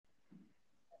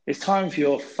It's time for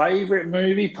your favourite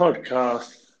movie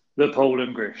podcast, The Paul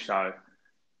and Griff Show.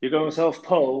 You got myself,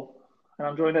 Paul, and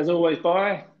I'm joined as always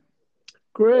by.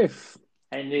 Griff.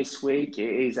 And this week it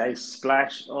is a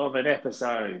splash of an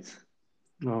episode.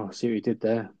 Oh, I see what you did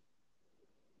there.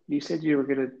 You said you were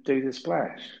going to do the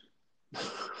splash.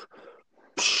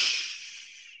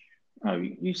 No,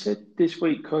 you said this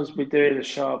week because we're doing a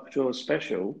Sharp Jaws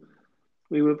special,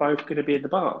 we were both going to be in the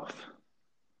bath.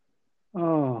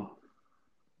 Oh,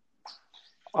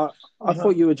 I I You're thought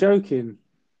not, you were joking.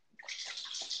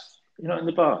 you're not in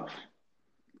the bath.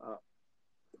 Uh,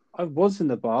 I was in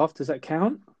the bath. Does that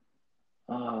count?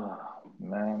 Oh,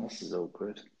 man, this is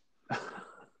awkward.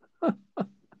 I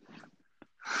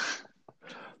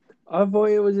thought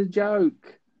it was a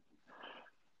joke.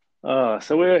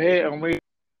 So we're here and we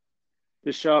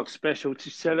the Shark special to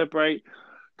celebrate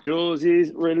Jaws'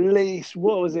 release.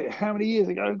 What was it? How many years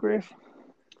ago, Griff?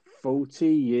 40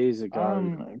 years ago.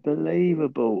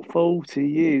 Unbelievable. 40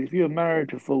 years. If you were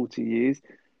married for 40 years,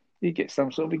 you get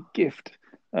some sort of a gift.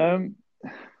 Um,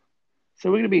 so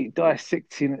we're going to be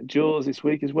dissecting Jaws this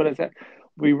week as well as that.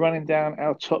 We're running down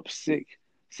our top six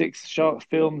shark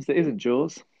films that isn't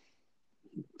Jaws.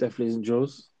 Definitely isn't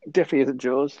Jaws. Definitely isn't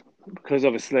Jaws because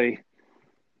obviously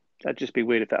that'd just be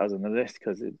weird if that was on the list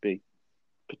because it'd be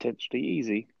potentially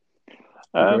easy.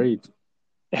 Um, Agreed.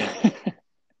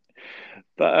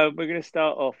 but we're going to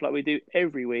start off like we do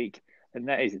every week, and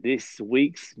that is this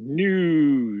week's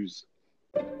news.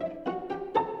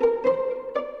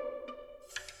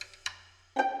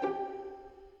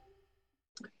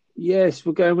 Yes,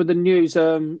 we're going with the news.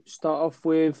 Start off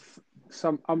with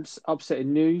some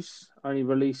upsetting news. Only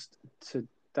released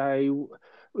today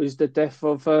was the death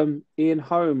of Ian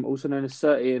Holm, also known as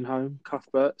Sir Ian Holm,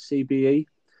 Cuthbert, CBE,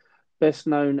 best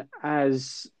known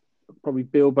as probably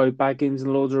Bilbo Baggins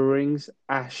in Lord of the Rings,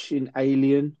 Ash in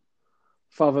Alien,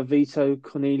 Father Vito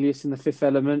Cornelius in The Fifth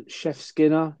Element, Chef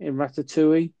Skinner in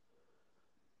Ratatouille.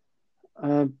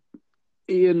 Um,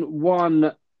 Ian won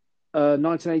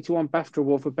 1981 BAFTA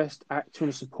Award for Best Actor in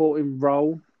a Supporting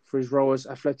Role for his role as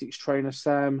athletics trainer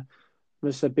Sam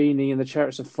Musabini in The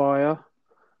Chariots of Fire.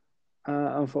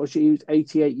 Unfortunately, he was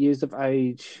 88 years of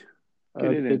age. Good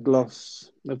Big innings.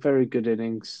 loss. A very good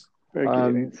innings. Very good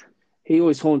Um, innings. he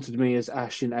always haunted me as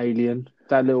Ash in Alien.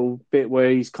 That little bit where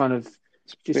he's kind of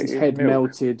just Bit his his head milk.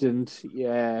 melted and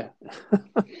yeah,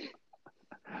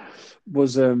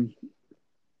 was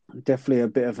definitely a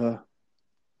bit of a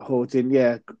haunting.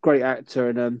 Yeah, great actor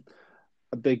and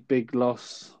a big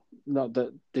loss. Not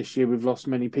that this year we've lost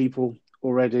many people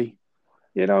already.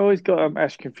 You know, I always got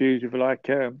Ash confused with like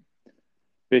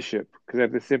Bishop because they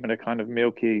have the similar kind of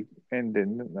milky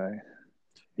ending, didn't they? In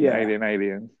Yeah,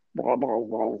 Aliens.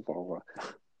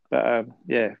 But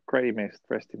yeah, greatly missed.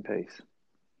 Rest in peace.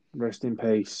 rest in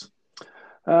peace.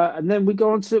 And then we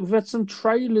go on to we've had some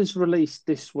trailers released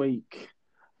this week.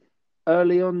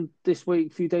 Early on this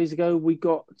week, a few days ago, we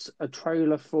got a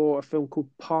trailer for a film called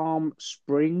Palm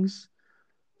Springs,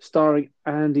 starring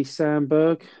Andy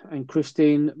Samberg and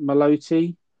Christine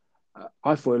Maloti.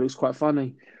 I thought it looks quite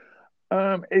funny.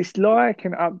 It's like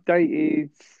an updated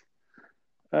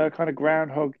kind of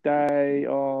Groundhog Day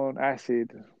on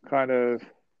acid, kind of,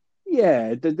 Yeah,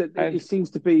 it and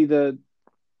seems to be the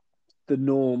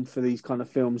norm for these kind of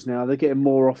films now. They're getting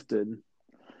more often.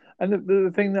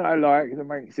 the thing that I like that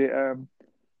makes it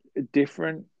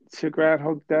different to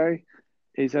Groundhog Day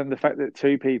is the fact that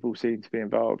two people seem to be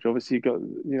involved. Obviously, you've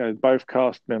got both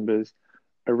cast members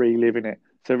are reliving it,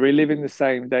 so reliving the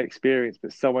same day experience,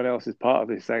 but someone else is part of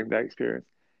this same day experience.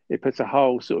 It puts a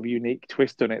whole sort of unique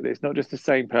twist on it. That it's not just the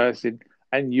same person,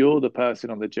 and you're the person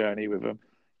on the journey with them.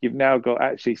 You've now got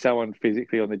actually someone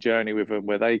physically on the journey with them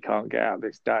where they can't get out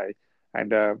this day,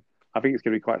 and I think it's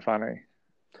going to be quite funny.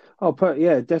 Oh, but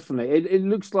yeah, definitely. It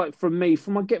looks like from I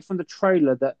get from the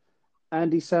trailer that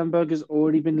Andy Samberg has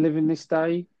already been living this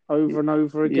day over and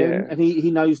over again, Yeah, and he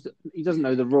knows that he doesn't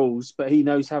know the rules, but he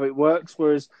knows how it works.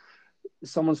 Whereas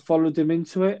someone's followed him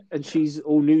into it, and she's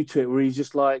all new to it. Where he's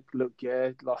just like, look,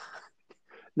 yeah, like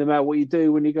no matter what you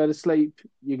do when you go to sleep,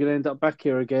 you're gonna end up back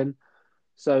here again.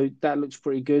 So that looks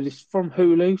pretty good. It's from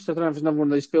Hulu, so I don't know if it's another one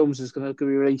of those films that's going to be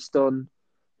released on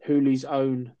Hulu's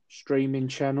own streaming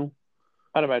channel.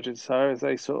 I'd imagine so. As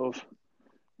they sort of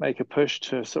make a push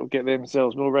to sort of get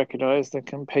themselves more recognised and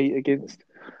compete against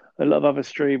a lot of other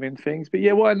streaming things. But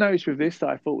yeah, what I noticed with this that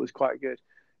I thought was quite good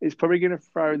is probably going to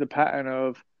throw the pattern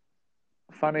of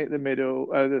funny at the middle,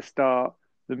 the start,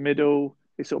 the middle,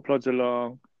 it sort of plods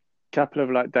along, couple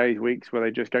of like days, weeks where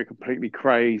they just go completely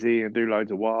crazy and do loads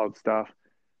of wild stuff.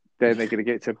 Then they're going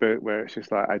to get to a bit where it's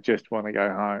just like, I just want to go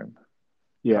home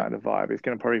Yeah, kind of vibe. It's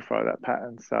going to probably follow that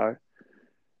pattern. So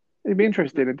it'd be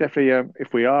interesting, and definitely,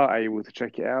 if we are able to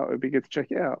check it out, it'd be good to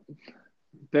check it out.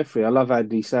 Definitely. I love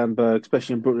Andy Samberg,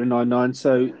 especially in Brooklyn Nine-Nine.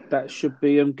 So that should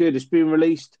be good. It's being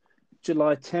released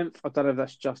July 10th. I don't know if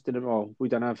that's just in, well, we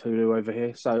don't have Hulu over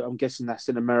here. So I'm guessing that's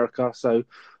in America. So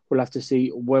we'll have to see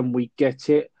when we get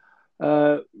it.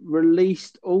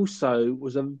 Released also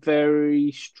was a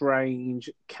very strange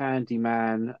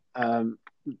Candyman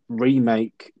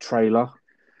remake trailer.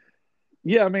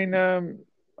 Yeah, I mean, I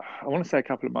want to say a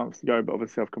couple of months ago, but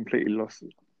obviously I've completely lost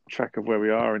track of where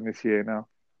we are in this year now.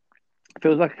 It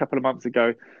feels like a couple of months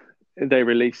ago they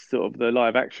released sort of the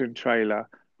live action trailer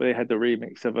where they had the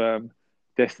remix of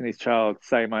Destiny's Child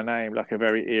 "Say My Name," like a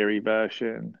very eerie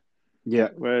version. Yeah,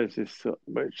 Whereas this,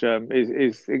 which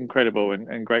is incredible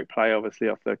and great play, obviously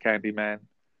off the Candyman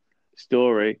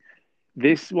story.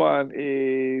 This one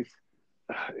is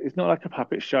it's not like a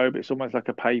puppet show, but it's almost like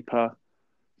a paper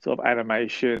sort of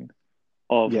animation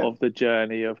yeah. of the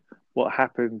journey of what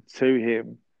happened to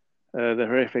him, the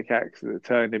horrific accident that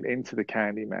turned him into the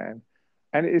Candyman.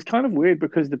 And it's kind of weird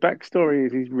because the backstory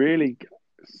is he's really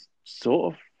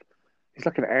sort of he's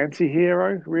like an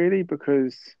anti-hero, really,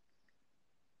 because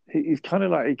he's kind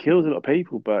of like he kills a lot of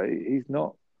people, but he's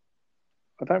not.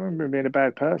 I don't remember him being a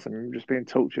bad person. I remember just being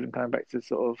tortured and coming back to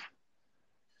sort of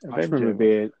I just avenge remember him.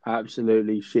 being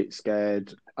absolutely shit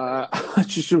scared. I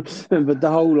just remember the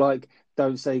whole like,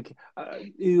 don't say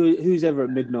who's ever at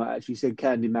midnight actually said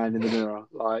Candyman in the mirror,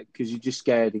 like because you're just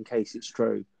scared in case it's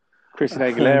true. Christina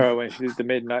Um, Aguilera when she did the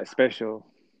midnight special.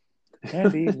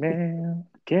 Candyman,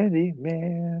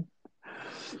 Candyman.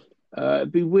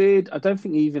 it'd be weird. I don't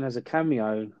think he even has a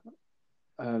cameo.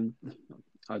 Um,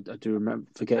 I do remember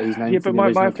forget his name Yeah, from but the my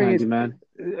original thing is, Candyman.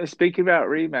 speaking about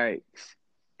remakes,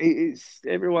 it's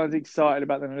everyone's excited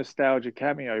about the nostalgia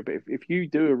cameo, but if you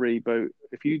do a reboot,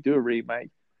 if you do a remake,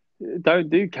 don't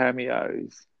do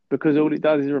cameos because all it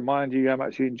does is remind you how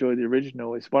much you enjoyed the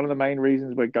original. It's one of the main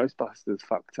reasons where Ghostbusters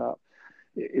fucked up.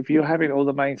 If you're having all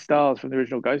the main stars from the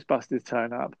original Ghostbusters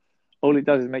turn up, all it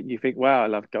does is make you think, "Wow, I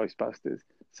love Ghostbusters."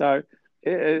 So,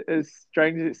 as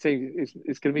strange as it seems,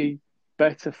 it's going to be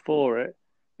better for it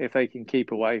if they can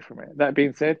keep away from it. That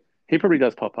being said, he probably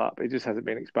does pop up. It just hasn't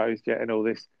been exposed yet, and all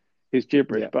this is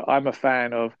gibberish. Yeah, But I'm a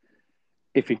fan of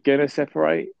if you're gonna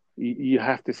separate, you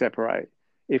have to separate.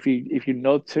 If you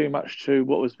nod too much to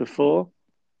what was before,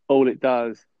 all it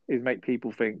does is make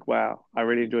people think, "Wow, I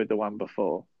really enjoyed the one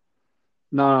before."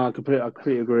 no, I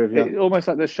completely agree with you. It's almost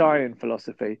like the Shining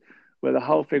philosophy, where the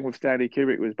whole thing with Stanley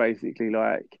Kubrick was basically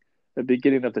like the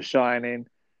beginning of the Shining.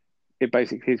 It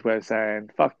basically is way of saying,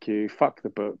 fuck you, fuck the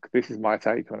book. This is my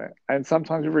take on it. And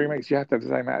sometimes with remakes, you have to have the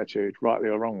same attitude, rightly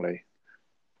or wrongly.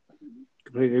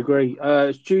 Completely agree.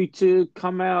 It's due to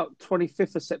come out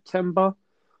 25th of September.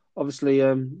 Obviously,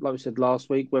 like we said last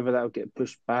week, whether that will get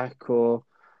pushed back or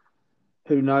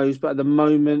who knows. But at the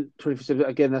moment, 25th September,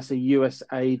 again, that's a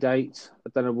USA date. I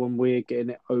don't know when we're getting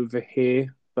it over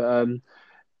here. But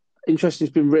interesting,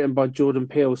 it's been written by Jordan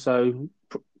Peele, so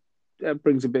that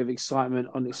brings a bit of excitement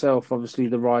on itself. Obviously,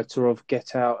 the writer of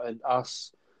Get Out and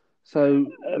Us. So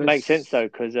It makes sense let's, though,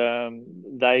 because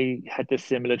they had the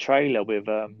similar trailer with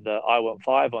the I Want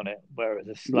Five on it, where it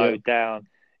was a yeah. slowed down,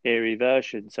 eerie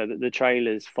version. So that the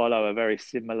trailers follow a very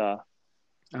similar.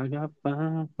 I got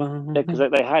Yeah, because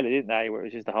they had it, didn't they? Where it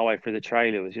was just the whole way through the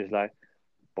trailer it was just like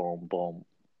boom, boom,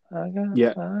 I got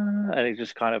yeah, and it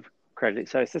just kind of credit.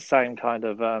 So it's the same kind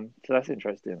of. So that's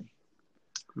interesting.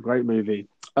 great movie.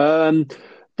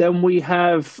 Then we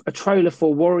have a trailer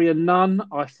for Warrior Nun.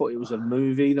 I thought it was a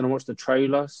movie. Then I watched the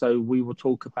trailer, so we will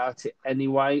talk about it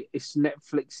anyway. It's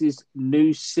Netflix's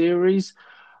new series.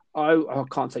 I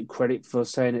can't take credit for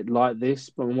saying it like this,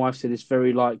 but my wife said it's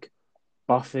very like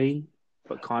Buffy,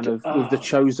 but kind of with the Oh,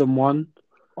 chosen one.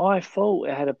 I thought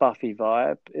it had a Buffy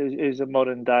vibe. It was a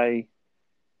modern day.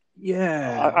 I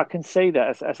Yeah, can see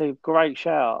that. That's a great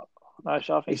shout. No, I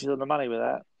think it's she's on the money with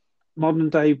that. modern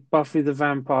day Buffy the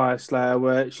Vampire Slayer,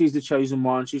 where she's the chosen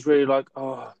one. She's really like,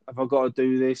 oh, have I got to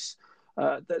do this?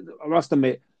 I must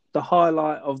admit, the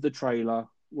highlight of the trailer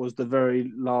was the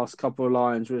very last couple of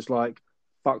lines, where it's like,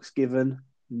 "Fucks given,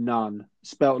 none,"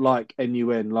 spelt like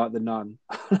N-U-N, like the nun.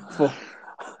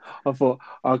 I thought,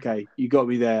 okay, you got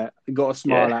me there. You got a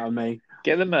smile Yeah, out of me.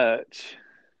 get the merch.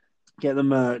 Get the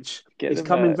merch. Get It's the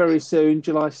coming merch. very soon,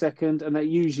 July 2nd, and that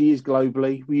usually is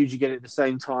globally. We usually get it at the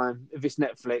same time. If it's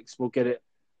Netflix, we'll get it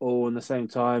all in the same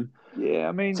time. Yeah,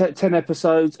 I mean, 10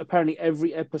 episodes. Apparently,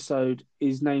 every episode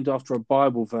is named after a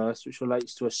Bible verse which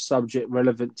relates to a subject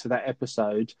relevant to that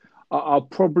episode. I'll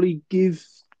probably give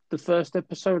the first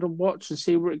episode a watch and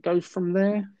see where it goes from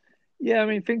there. yeah, I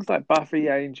mean things like Buffy,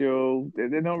 Angel,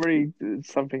 they're not really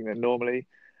something that normally.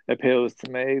 appeals to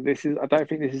me. I don't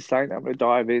think this is something I'm going to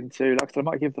dive into. Like I said, I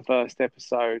might give the first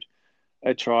episode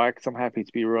a try because I'm happy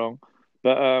to be wrong.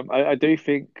 But I do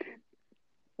think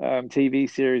TV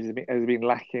series has been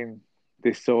lacking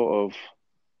this sort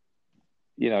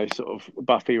of, sort of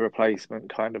Buffy replacement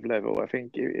kind of level. I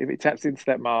think if it taps into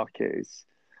that market,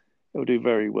 it'll do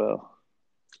very well.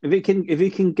 If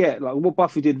it can get like what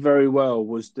Buffy did very well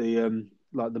was the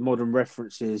like the modern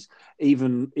references,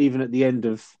 even at the end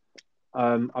of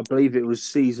I believe it was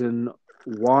season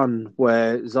 1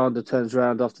 where Xander turns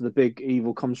around after the big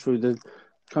evil comes through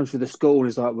the school and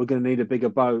is like, we're going to need a bigger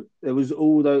boat. There was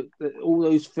all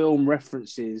those film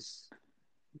references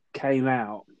came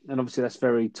out, and obviously that's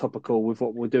very topical with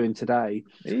what we're doing today.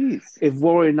 Jeez. If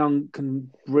Warrior Nun can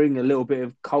bring a little bit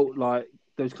of cult, like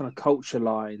those kind of culture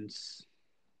lines,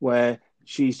 where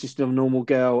she's just a normal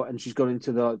girl and she's gone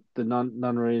into the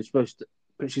nunnery and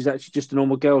but she's actually just a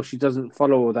normal girl. She doesn't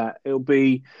follow all that. It'll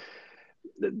be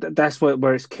that's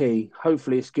where it's key.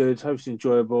 Hopefully it's good. Hopefully it's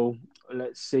enjoyable.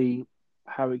 Let's see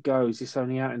how it goes. It's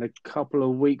only out in a couple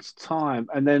of weeks' time,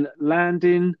 and then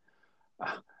landing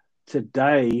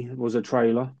today was a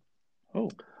trailer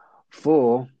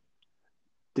for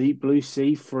Deep Blue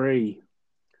Sea 3.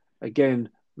 Again,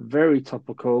 very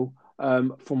topical.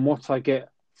 From what I get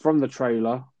from the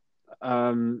trailer,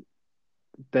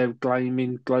 they're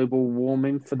blaming global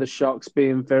warming for the sharks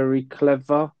being very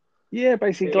clever. Yeah,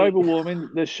 basically global warming.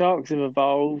 The sharks have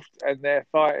evolved and they're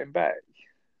fighting back.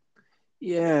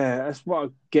 Yeah, that's what I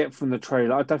get from the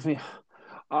trailer. I don't think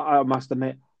I must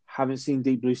admit, haven't seen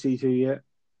Deep Blue Sea 2 yet.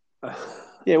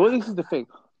 Yeah, well, this is the thing.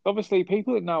 Obviously,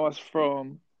 people that know us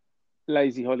from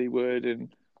Lazy Hollywood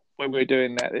and when we're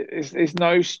doing that, it's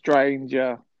no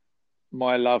stranger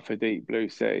my love for Deep Blue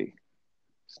Sea.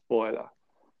 Spoiler.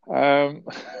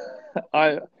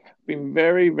 I've been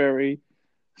very, very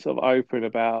sort of open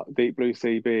about Deep Blue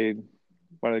Sea being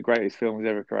one of the greatest films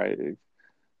ever created.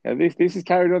 Yeah, this is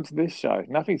carried on to this show.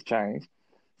 Nothing's changed.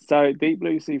 So Deep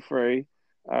Blue Sea 3,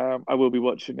 I will be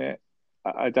watching it.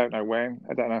 I don't know when.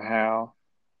 I don't know how.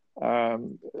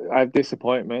 I have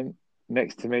Disappointment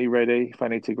next to me ready if I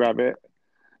need to grab it.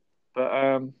 But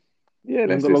yeah, You haven't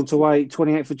let's got long just. to wait.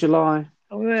 28th of July,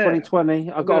 Oh yeah,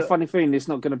 2020. I've got a look, funny feeling it's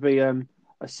not going to be a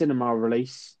cinema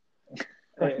release.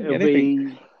 I think It'll anything.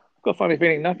 be I've got a funny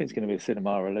feeling nothing's going to be a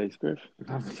cinema release, Griff.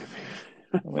 I mean,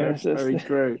 very, very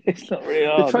true. it's not really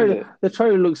hard, is it? The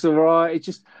trailer looks alright. It's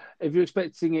just if you're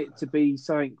expecting it to be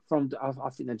something from, I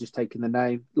think they're just taking the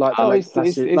name, like the Oh, Lake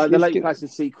Placid, like the it's Lake gonna. Placid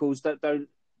sequels. That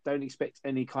don't expect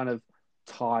any kind of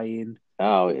tie-in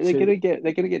Oh, to. they're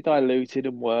gonna get diluted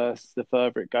and worse the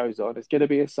further it goes on. It's gonna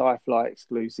be a sci-fi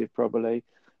exclusive probably,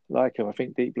 like I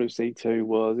think Deep Blue Sea 2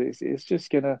 was. It's just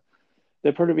gonna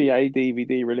there'll probably be a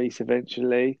DVD release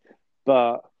eventually,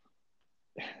 but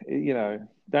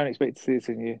don't expect to see this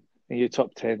in your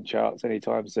top 10 charts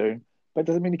anytime soon. But it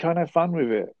doesn't mean you can't have fun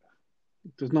with it.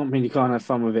 Does not mean you can't have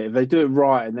fun with it. If they do it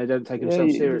right and they don't take Yeah,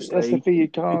 themselves that's the seriously, thing. You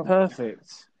it'll be can't.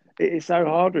 perfect. It's so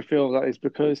hard with films like this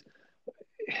because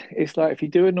it's like if you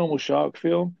do a normal shark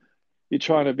film, you're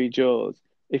trying to be Jaws.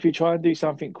 If you try and do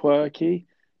something quirky,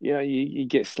 you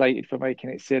get slated for making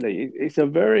it silly. It's a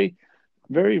very,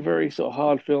 very, very sort of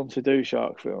hard film to do,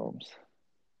 shark films.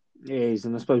 It is,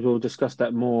 and I suppose we'll discuss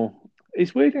that more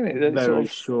It's weird, isn't it? That it's sort very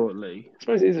of, shortly. I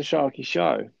suppose it is a sharky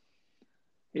show.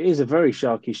 It is a very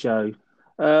sharky show.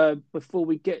 Before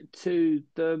we get to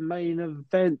the main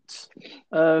event,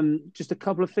 just a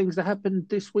couple of things that happened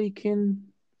this week in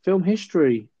film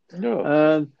history. No,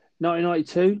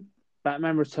 1992,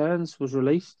 Batman Returns was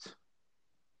released.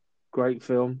 Great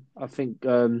film. I think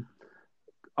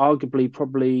arguably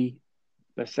probably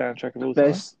best soundtrack of all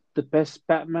time. the best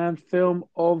Batman film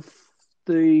of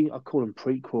I call them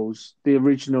prequels, the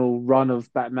original run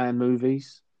of Batman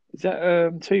movies. Is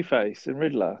that Two-Face and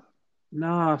Riddler?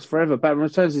 Nah, it's forever. Batman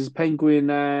Returns is Penguin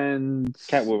and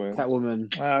Catwoman.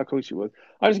 Catwoman. Ah, of course you would.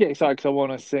 I just get excited because I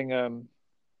want to sing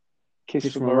Kiss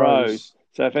Kiss from from a a Rose. Rose.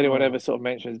 So if anyone Oh, ever sort of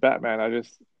mentions Batman, I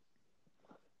just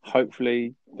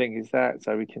hopefully think it's that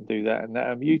so we can do that. And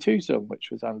that U2 song, which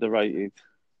was underrated.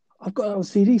 I've got a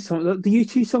CD song. The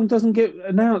U2 song doesn't get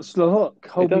announced a lot. It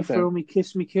Hold me, doesn't. thrill me,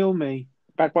 kiss me, kill me.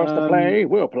 Back wants to Um, play,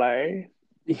 we'll play.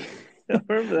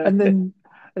 Remember and that?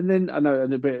 then I know,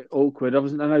 and a bit awkward. I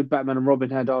know Batman and Robin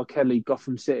had R. Kelly,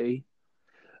 Gotham City.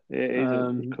 Yeah, it is awkward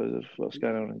Um, because of what's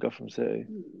going on in Gotham City.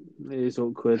 it is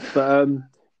awkward, but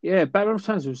yeah, Batman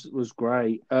Returns was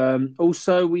great.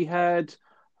 Also, we had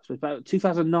about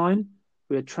 2009.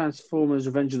 We had Transformers: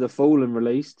 Revenge of the Fallen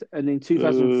released, and in Boo,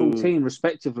 2014,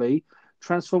 respectively,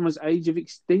 Transformers: Age of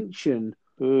Extinction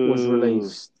was boo.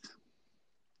 released.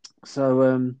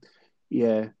 So,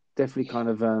 yeah. definitely kind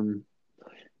of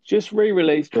Just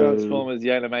re-release boo. Transformers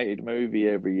the animated movie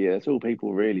every year. That's all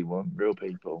people really want, real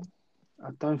people. I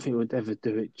don't think we'd ever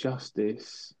do it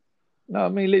justice. No, I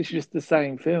mean literally just the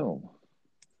same film.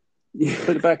 Yeah,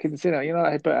 Put it back in the cinema. You know,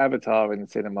 I put Avatar in the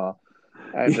cinema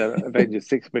and Avengers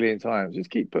 6 billion times. Just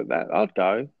keep putting that. I'd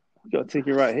go. You got a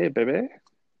ticket right here, baby.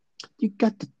 you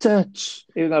got the touch.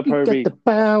 Even though I'd You got probably the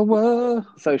power.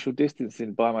 social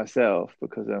distancing by myself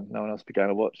because no one else would be going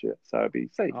to watch it, so I'd be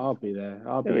safe. I'll be there.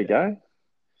 I'll There be we there. go.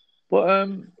 What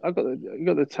I got you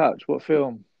got the touch. What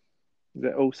film is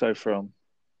it also from?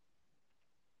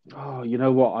 Oh, you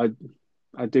know what?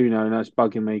 I do know, and that's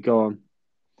bugging me. Go on.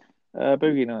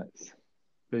 Boogie Nights.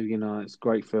 Boogie Nights,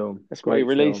 great film. That's what he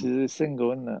Great releases film. as a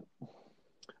single, isn't it?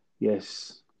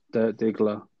 Yes. Dirt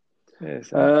Diggler. Yeah.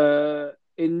 So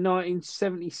In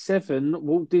 1977,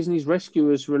 Walt Disney's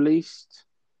Rescuers released,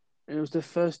 and it was the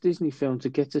first Disney film to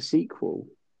get a sequel.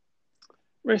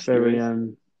 Very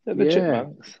Rescuers. The yeah,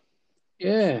 Chipmunks.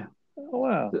 yeah. Oh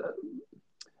wow.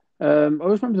 I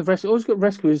always remember I always got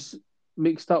Rescuers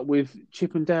mixed up with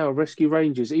Chip and Dale Rescue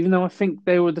Rangers, even though I think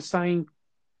they were the same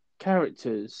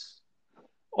characters.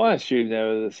 I assume they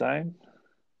were the same.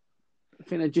 I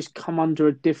think they just come under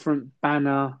a different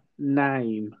banner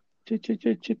name.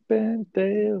 Chip and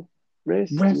Dale.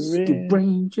 Rescue Rescuing.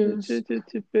 Rangers.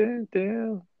 Chip and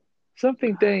Dale.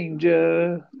 Something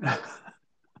danger.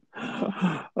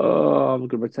 Oh, I'm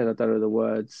gonna pretend I don't know the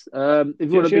words. If you Do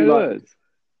you want to actually be know the like, words?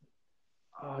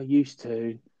 oh, I used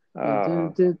to. Ah,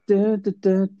 No,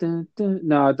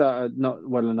 I don't, not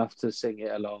well enough to sing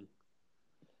it along,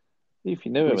 if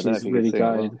you knew him, I which don't know is if you could really sing it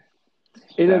gutted. well.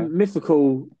 In a Okay.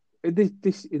 mythical, in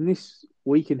this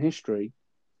week in history,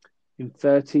 in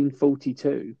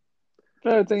 1342,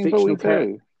 fictional character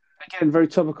 1342. again very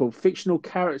topical. Fictional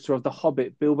character of the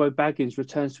Hobbit, Bilbo Baggins,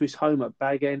 returns to his home at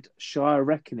Bag End Shire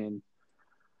Reckoning.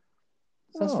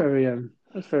 So Oh,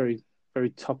 that's very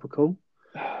topical.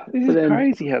 this But is then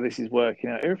crazy how this is working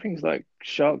out. Everything's like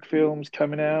shark films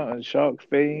coming out and shark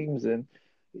themes, and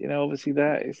obviously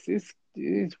that it's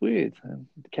weird.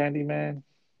 Candyman,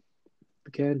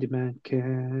 the Candyman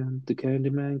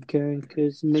can,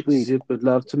 'cause he makes sweet. it but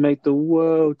love to make the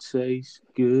world taste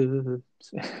good.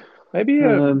 Maybe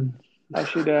Um, I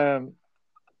should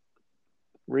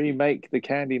remake the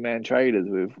Candyman trailers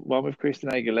with one with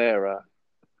Christina Aguilera,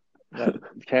 that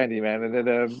Candyman, and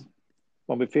then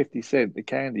one with 50 Cent, the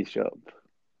candy shop.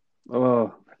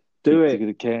 oh, do Tick tick it.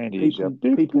 the candy shop.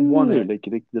 Boo People want boo. it. Lick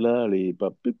lick the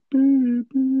lollipop. Boo boo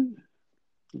boo.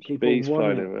 People Bees want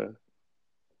flying it. over.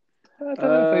 I don't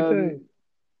know if they Um, do.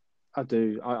 I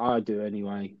do. I do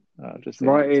anyway. I've just seen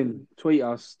Write it. in, tweet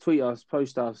us,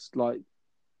 post us, like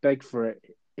beg for it.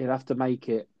 You'll have to make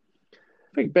it.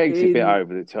 I think Beg's a bit In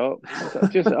over the top.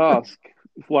 Just ask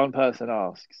if one person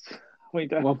asks. We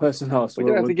don't. one person asked, We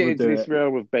don't have to get we'll into do this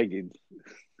realm of begging.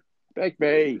 Beg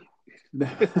me.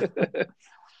 it.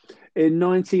 In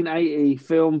 1980,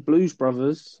 film Blues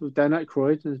Brothers with Dan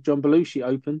Aykroyd and John Belushi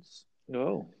opens.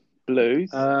 Oh,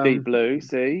 blues, deep Um, blue,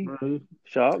 sea,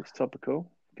 sharks, topical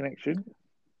connection.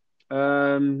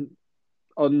 um,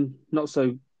 on not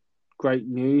so great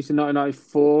news, in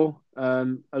 1994,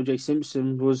 O.J.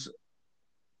 Simpson was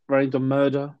arraigned on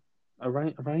murder.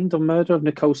 Arraigned on murder of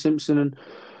Nicole Simpson and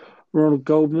Ronald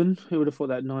Goldman. Who would have thought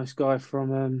that nice guy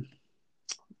from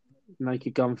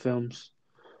Naked Gun films?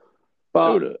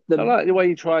 But I the like the way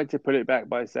you tried to put it back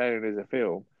by saying it as a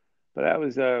film, but that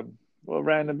was what a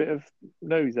random bit of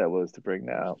news that was to bring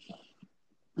that up.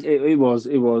 it was.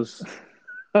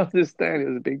 I understand it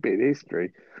was a big bit of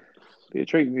history, but you're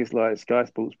treating this like Sky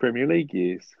Sports Premier League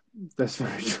years. That's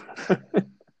very true.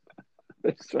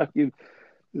 It's fucking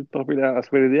popping out us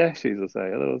winning the Ashes or something. I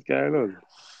don't know what's going on.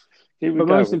 Here we But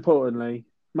go. most importantly,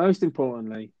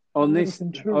 on Oh, this,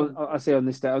 listen, true. I say on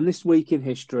this day, on this week in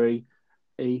history,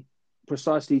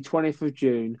 precisely 20th of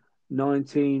June,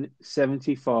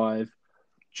 1975,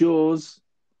 Jaws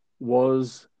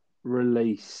was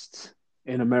released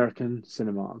in American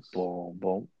cinemas. Boom,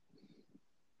 boom,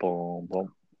 boom,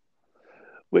 boom.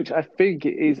 Which I think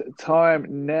it is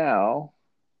time now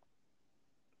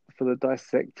for the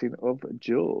dissecting of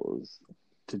Jaws.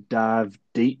 To dive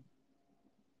deep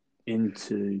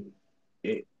into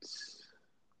it.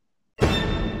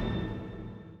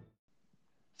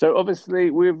 So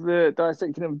obviously, with the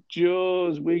dissecting of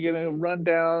Jaws, we're going to run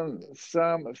down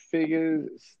some figures,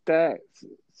 stats,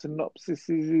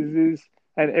 synopsises,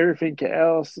 and everything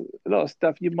else. A lot of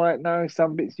stuff you might know,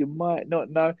 some bits you might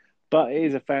not know, but it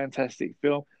is a fantastic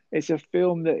film. It's a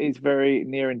film that is very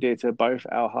near and dear to both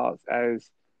our hearts, as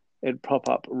it pop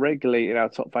up regularly in our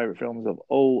top favorite films of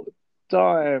all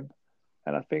time.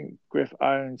 And I think Griff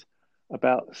owns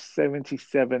about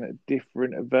 77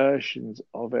 different versions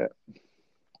of it.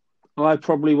 I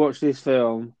probably watch this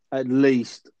film at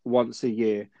least once a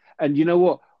year. And you know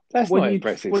what? That's When not you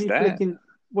impressive when you're stat. flicking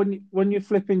when you're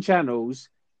flipping channels,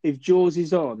 if Jaws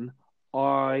is on,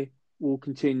 I will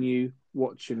continue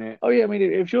watching it. Oh yeah, I mean,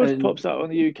 if yours And pops up on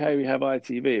the UK, we have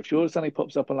ITV. If yours suddenly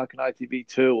pops up on like an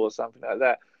ITV2 or something like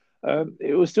that,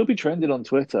 it will still be trending on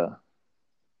Twitter.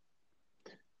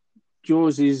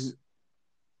 Jaws is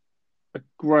a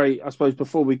great. I suppose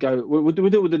before we go, we'll do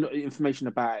with the information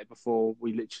about it before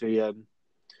we literally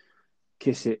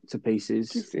kiss it to pieces.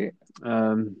 Just it.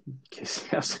 Kiss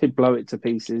it, I say blow it to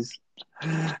pieces,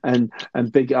 and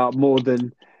big it up more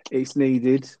than it's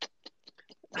needed.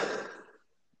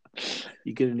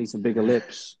 You're gonna need some bigger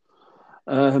lips.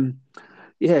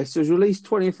 Yeah, so it was released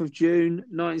 20th of June,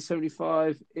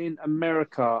 1975 in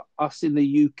America. Us in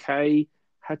the UK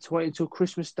had to wait until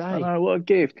Christmas I Day. know, what a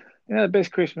gift. You know, the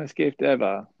best Christmas gift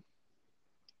ever.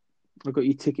 I got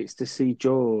you tickets to see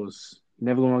Jaws.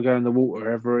 Never want to go in the water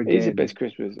ever It is the again. best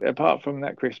Christmas. Apart from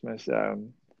that Christmas,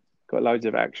 got loads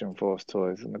of Action Force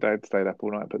toys. And my dad stayed up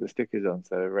all night and put the stickers on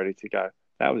so they're ready to go.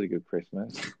 That was a good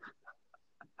Christmas.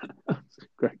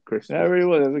 Great Christmas. Yeah, it really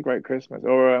was. It was a great Christmas.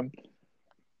 Or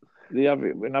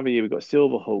another year we got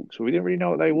Silver Hawks. Well, we didn't really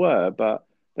know what they were, but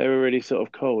they were really sort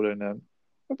of cool. And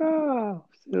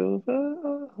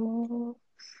Silver Hawks.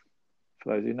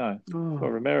 For those who know, Oh,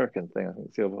 sort of American thing. I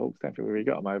think Silver Hawks. Don't think we really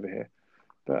got them over here.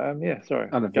 But yeah, sorry.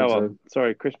 I don't think Go on. so.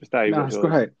 Sorry, Christmas Day. No, What's it's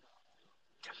yours?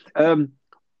 great.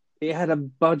 It had a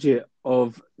budget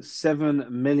of $7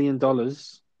 million,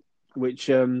 which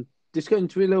just going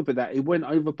into a little bit that it went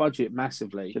over budget Do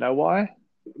massively you know why?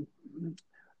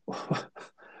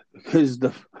 because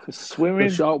the Because the swimming,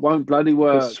 shark won't bloody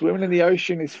because work. swimming in the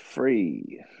ocean is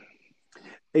free.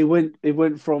 It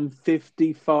went from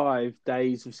 55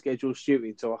 days of scheduled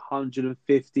shooting to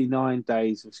 159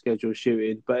 days of scheduled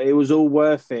shooting, but it was all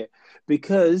worth it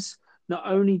because not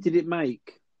only did it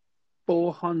make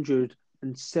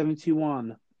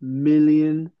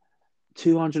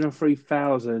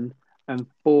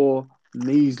 471,203,004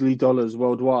 measly dollars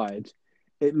worldwide,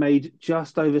 it made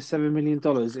just over $7 million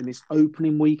in its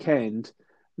opening weekend,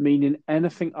 meaning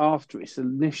anything after its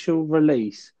initial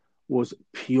release was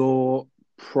pure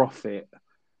profit.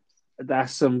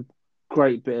 That's some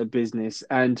great bit of business,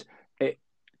 and it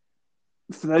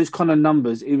for those kind of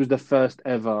numbers, it was the first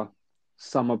ever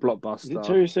summer Is it blockbuster.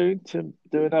 too soon to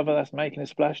do another that's making a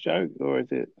splash joke, or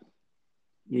is it?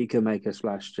 You can make a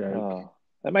splash joke. Oh,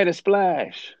 they made a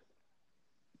splash.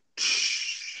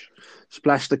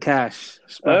 Splash the cash.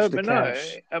 Splash the But no,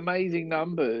 cash. amazing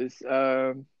numbers.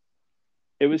 It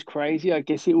was crazy. I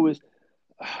guess it was.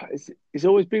 It's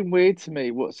always been weird to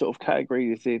me what sort of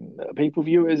category it's in. People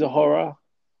view it as a horror.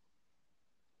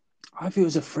 I think it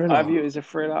was a I thriller. view it as a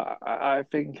thriller. I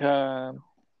think I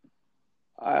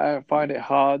find it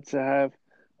hard to have.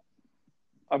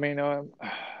 I mean,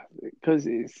 because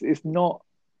it's not.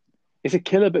 It's a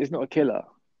killer, but it's not a killer.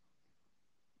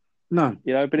 No,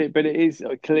 You know, but it is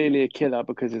clearly a killer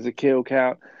because there's a kill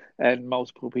count and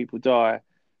multiple people die.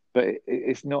 But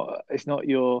it's not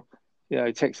your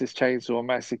Texas Chainsaw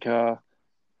Massacre,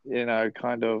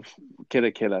 kind of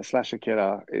killer slasher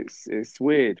killer. It's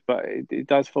weird, but it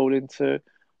does fall into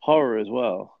horror as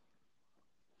well.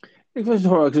 it was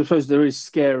horror because I suppose there is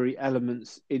scary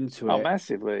elements into Oh, it.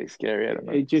 massively scary It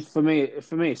elements. just for me,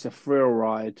 it's a thrill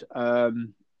ride,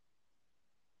 and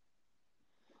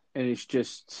it's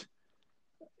just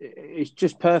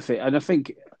perfect. And I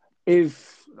think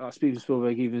if Steven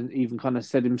Spielberg even kind of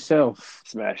said himself,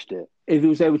 Smashed it. if he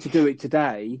was able to do it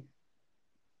today,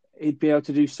 he'd be able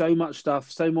to do so much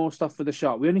stuff, so more stuff for the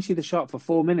shark. We only see the shark for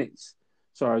 4 minutes.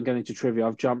 Sorry, I'm going into trivia.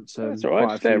 I've jumped That's all right.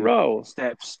 quite a Just let it few roll.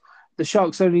 steps. The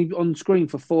shark's only on screen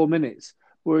for 4 minutes,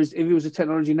 whereas if it was a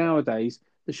technology nowadays,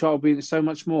 the shark would be in so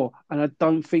much more. And I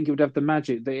don't think it would have the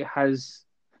magic that it has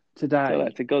Tell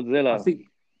that today. to I Godzilla. think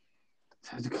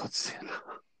Godzilla.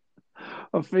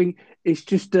 I think it's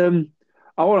just I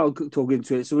want to talk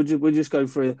into it, so we'll just go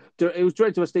through it. It was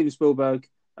directed by Steven Spielberg.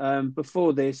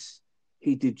 Before this,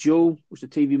 he did Duel, which is a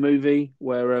TV movie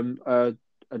where a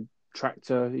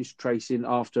tractor is tracing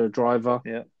after a driver.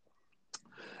 Yeah.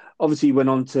 Obviously, he went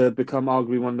on to become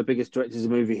arguably one of the biggest directors in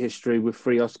movie history with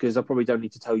 3 Oscars. I probably don't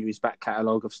need to tell you his back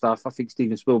catalogue of stuff. I think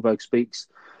Steven Spielberg speaks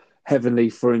heavenly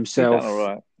for He done all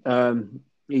himself. right.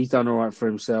 He's done all right for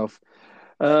himself.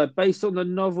 Based on the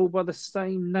novel by the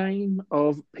same name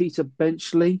of Peter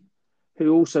Benchley,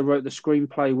 who also wrote the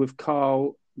screenplay with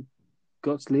Carl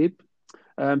Gottlieb.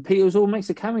 Peter also makes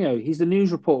a cameo. He's the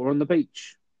news reporter on the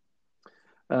beach,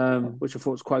 which I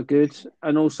thought was quite good.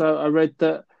 And also, I read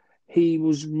that he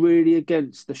was really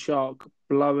against the shark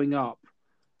blowing up,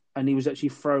 and he was actually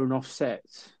thrown off set.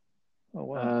 Oh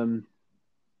wow.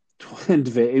 To the end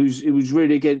of it, it was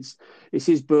really against. It's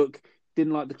his book.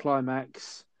 Didn't like the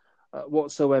climax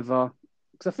whatsoever.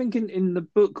 Because I think in the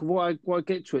book, what I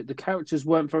get to it, the characters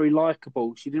weren't very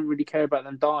likable. She didn't really care about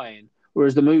them dying,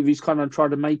 whereas the movies kind of try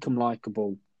to make them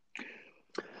likable.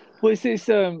 Well, it's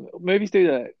movies do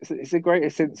that. It's a greater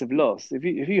sense of loss. If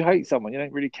you hate someone, you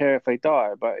don't really care if they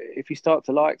die. But if you start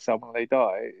to like someone and they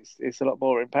die, it's a lot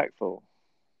more impactful.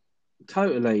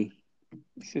 Totally.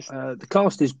 It's just The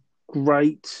cast is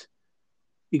great.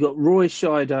 You got Roy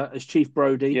Scheider as Chief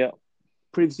Brody, yeah,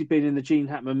 previously been in the Gene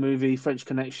Hackman movie French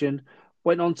Connection.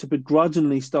 Went on to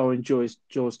begrudgingly star in Jaws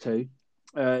 2.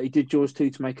 He did Jaws 2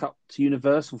 to make up to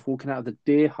Universal for walking out of the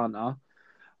Deer Hunter,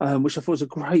 which I thought was a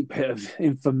great bit of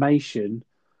information.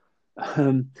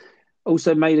 Um,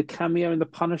 Also made a cameo in The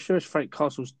Punisher as Frank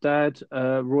Castle's dad.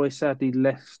 Roy sadly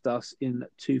left us in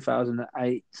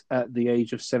 2008 at the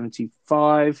age of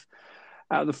 75.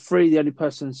 Out of the three, the only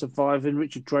person surviving,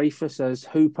 Richard Dreyfuss as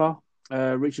Hooper.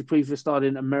 Richard previously starred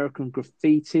in American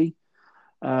Graffiti.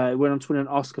 He went on to win an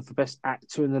Oscar for Best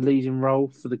Actor in the leading role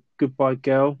for The Goodbye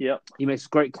Girl. yeah. He makes a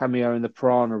great cameo in the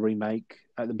Piranha remake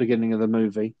at the beginning of the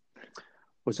movie,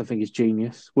 which I think is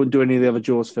genius. Wouldn't do any of the other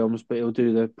Jaws films, but he'll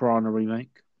do the Piranha remake.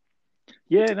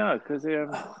 Yeah, no, because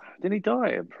didn't he die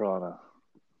in Piranha?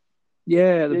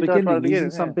 Yeah, at the Yeah, he died right at beginning, the he's in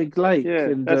beginning. some Yeah, big lake, yeah.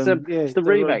 and That's yeah, it's the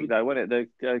remake though, wasn't it?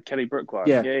 The Kelly Brook one.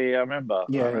 yeah, Yeah, yeah, I remember. I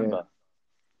yeah. remember.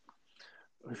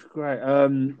 It's great.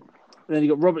 Then you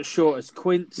got Robert Short as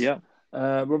Quint. Yeah,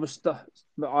 Robert,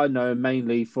 I know him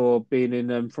mainly for being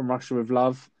in From Russia with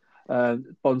Love,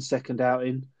 Bond's second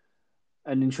outing.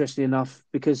 And interestingly enough,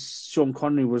 because Sean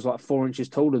Connery was like 4 inches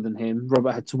taller than him,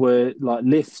 Robert had to wear like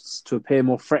lifts to appear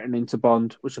more threatening to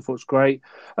Bond, which I thought was great.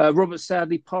 Robert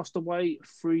sadly passed away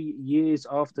 3 years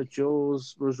after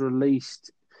Jaws was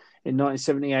released in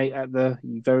 1978 at the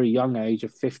very young age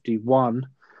of 51.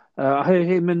 I heard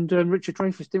him and Richard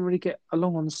Dreyfuss didn't really get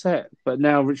along on set, but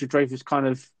now Richard Dreyfuss kind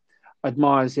of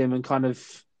admires him and kind of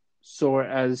saw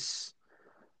it as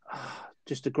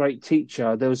just a great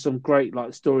teacher. There was some great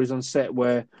like stories on set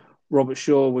where Robert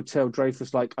Shaw would tell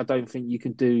Dreyfuss like, "I don't think you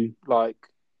can do like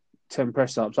 10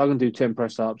 press ups. I can do 10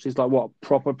 press ups." He's like, "What,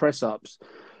 proper press ups?"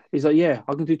 He's like, "Yeah,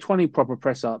 I can do 20 proper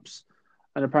press ups."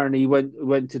 And apparently he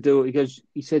went to do it.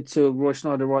 He said to Roy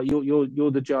Schneider, "Right,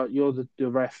 you're the judge, you're the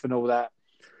ref and all that."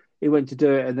 He went to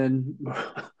do it, and then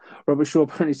Robert Shaw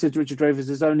apparently said to Richard Dreyfuss,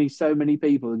 "There's only so many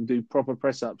people who can do proper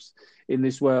press ups in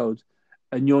this world,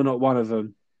 and you're not one of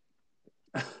them."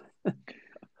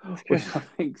 that's good. which I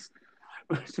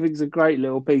think's a great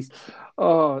little piece.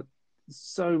 Oh,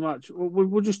 so much.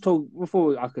 We'll just talk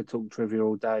before I could talk trivia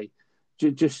all day.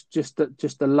 Just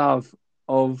the love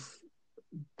of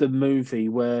the movie,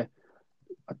 where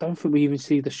I don't think we even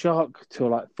see the shark till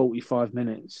like 45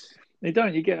 minutes. You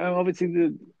don't. You get obviously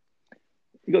you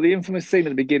got the infamous scene at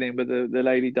the beginning where the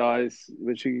lady dies,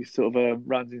 when she sort of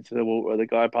runs into the water. The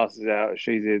guy passes out.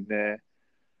 She's in there.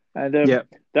 And Yeah,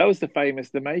 that was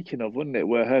the making of, wasn't it?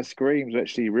 Where her screams were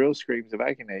actually real screams of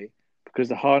agony because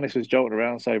the harness was jolting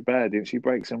around so bad. Didn't she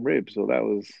break some ribs? Or that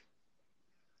was,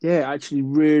 yeah, it actually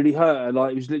really hurt her.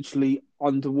 Like it was literally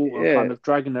underwater, yeah. kind of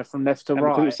dragging her from left to And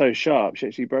because it was right. so sharp, she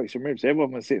actually broke some ribs.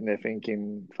 Everyone was sitting there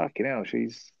thinking, fucking hell,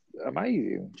 she's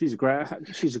amazing. She's a great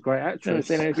Never seen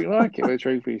actress. anything like it. But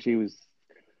truthfully, she was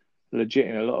legit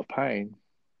in a lot of pain.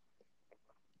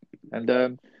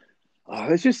 And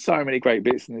there's just so many great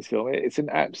bits in this film. It's an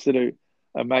absolute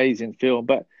amazing film,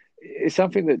 but it's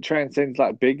something that transcends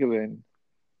like bigger than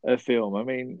a film. I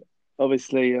mean,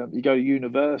 obviously, you go to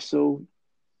Universal.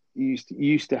 You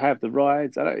used to have the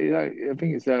rides. I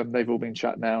think it's they've all been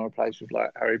shut now, replaced with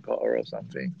like Harry Potter or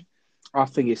something. I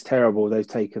think it's terrible they've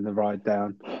taken the ride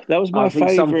down. That was my I think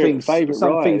some things favorite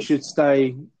some things ride. should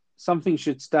stay. Some things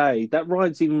should stay. That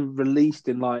ride's even released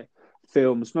in like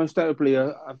films. Most notably,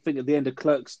 I think at the end of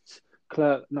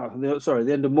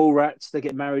the end of Mallrats, they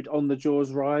get married on the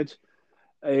Jaws ride.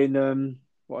 In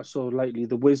what I saw lately,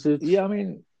 The Wizard, Yeah, I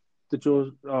mean, the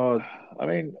Jaws. Oh,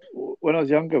 when I was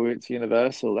younger, we went to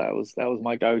Universal. That was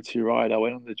my go-to ride. I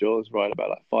went on the Jaws ride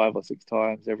about like 5 or 6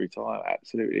 times every time.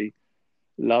 Absolutely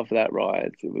love that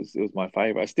ride. It was my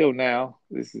favorite. I still now.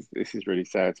 This is really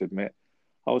sad to admit.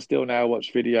 I will still now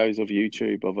watch videos of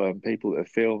YouTube of people that have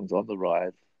filmed on the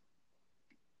ride.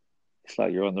 It's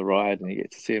like you're on the ride and you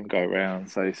get to see them go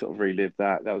around. So you sort of relive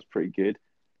that. That was pretty good.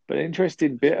 But an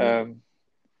interesting bit.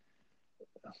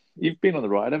 You've been on the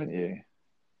ride, haven't you?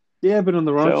 yeah, been on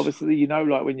the So ride. obviously,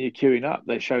 like when you're queuing up,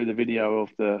 they show the video of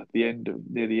the end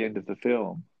near the end of the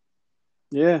film,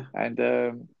 Yeah,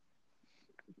 and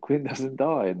Quinn doesn't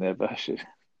die in their version.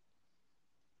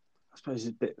 I suppose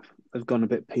it's a bit. They've gone a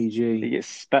bit He PG. gets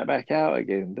spat back out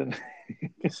again, doesn't he?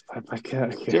 Just back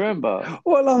out Do again. you remember?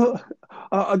 Well,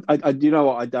 you know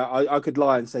what? I don't. I could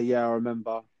lie and say, yeah, I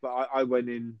remember. But I went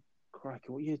in. Crikey,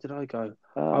 what year did I go?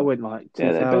 I Oh, went like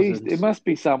yeah, they're beast. It 2000s. must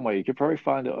be somewhere. You could probably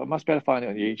find it. I must be able to find it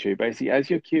on YouTube. Basically, as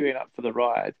you're queuing up for the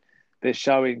ride, they're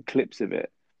showing clips of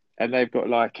it, and they've got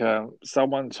like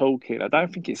someone talking. I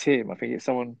don't think it's him. I think it's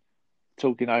someone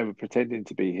talking over, pretending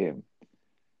to be him,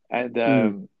 and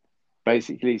Mm.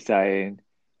 basically saying,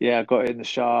 "Yeah, I got in the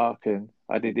shark, and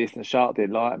I did this, and the shark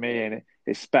didn't like me, and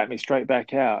it spat me straight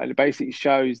back out." And it basically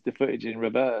shows the footage in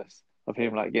reverse of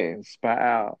him like getting spat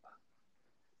out.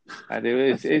 And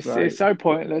That's it's great. so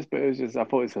pointless, but it was just I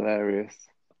thought it was hilarious.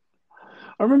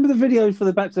 I remember the video for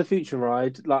the Back to the Future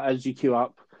ride, like as you queue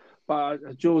up.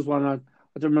 But Jaws one, I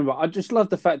don't remember. I just love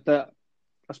the fact that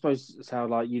I suppose that's how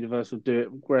like Universal do it.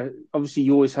 Where obviously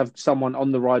you always have someone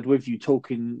on the ride with you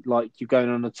talking like you're going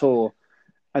on a tour,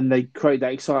 and they create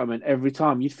that excitement every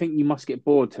time. You'd think you must get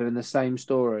bored telling the same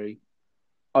story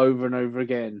over and over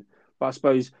again. But I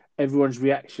suppose everyone's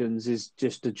reactions is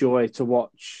just a joy to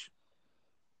watch.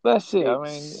 That's it. I mean,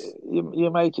 It's you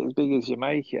make it as big as you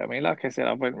make it. I mean, like I said,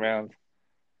 I went round.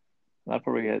 I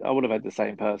would have had the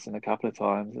same person a couple of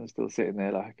times and still sitting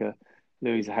there like a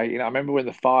loser hating. I remember when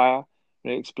it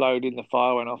exploded, and the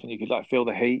fire went off, and you could like feel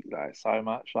the heat like so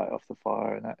much like off the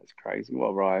fire, and that's crazy. What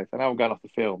a ride! I know I'm going off the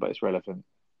film, but it's relevant.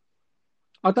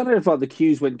 I don't know if like the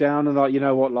queues went down and like you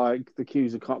know what like the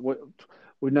queues are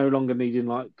we're no longer needing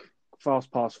like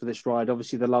fast pass for this ride.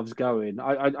 Obviously the love's going.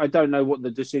 I don't know what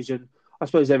the decision. I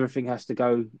suppose everything has to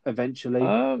go eventually.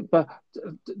 Um, But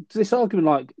this argument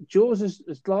like Jaws has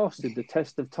lasted the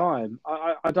test of time.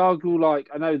 I'd argue like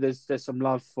I know there's some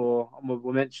love for and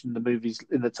we'll mention the movies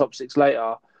in the top six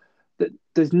later. That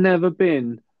there's never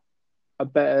been a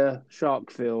better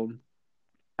shark film,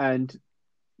 and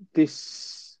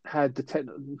this had the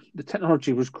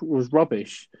technology was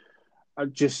rubbish. I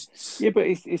just yeah, but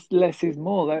it's less is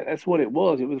more. That's what it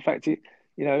was. It was the fact it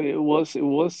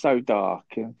was so dark,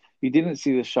 and you didn't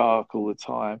see the shark all the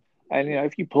time. And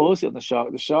if you pause it on the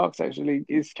shark's actually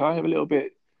is kind of a little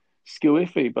bit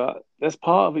squiffy, but that's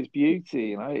part of its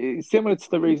beauty. It's similar to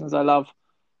the reasons I love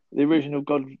the original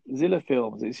Godzilla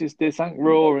films. It's just there's something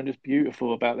raw and just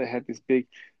beautiful about they had this big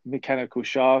mechanical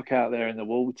shark out there in the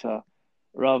water,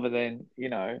 rather than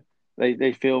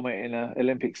they film it in an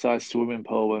Olympic-sized swimming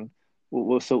pool and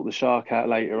we'll sort the shark out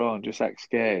later on. Just act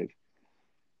scared.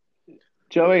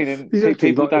 Do you know what I mean? And exactly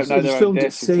people like don't know it's their own filmed at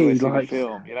depth until they sea. see the Like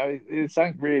film. It's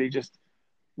something really just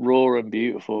raw and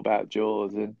beautiful about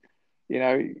Jaws. And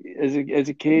as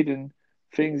a kid and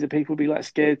things that people be like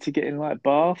scared to get in like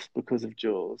baths because of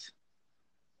Jaws.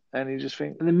 And you just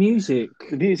think and the music,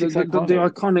 the music's the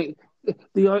iconic. iconic,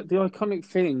 the iconic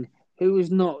thing. Who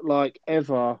was not like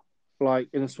ever like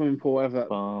in a swimming pool ever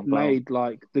Bum, bum. made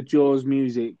like the Jaws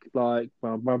music like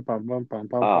bum, bum, bum, bum, bum, bum,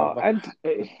 bum, Oh, bum. and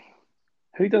It,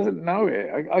 who doesn't know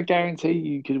it? I guarantee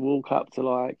you could walk up to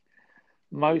like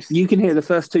most, you can hear the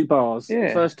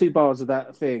yeah. first two bars of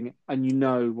that thing, and you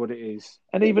know what it is.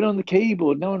 And even on the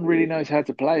keyboard, no one really knows how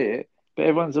to play it, but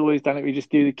everyone's always done it. We just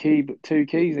do the key, two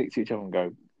keys next to each other and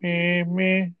go, meh,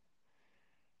 meh.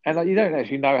 And like, you don't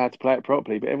actually know how to play it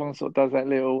properly, but everyone sort of does that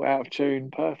little out of tune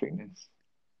perfectness.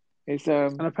 It's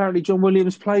And apparently, John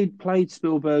Williams played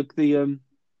Spielberg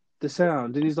the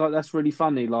sound, and he's like, "That's really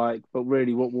funny." Like, but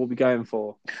really, what we going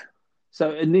for?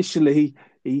 So initially,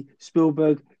 he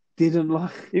Spielberg didn't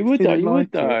like you would though, didn't you would like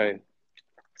it, though.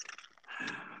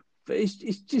 but it's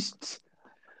just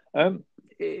Um,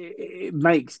 it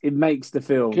makes the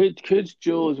film. could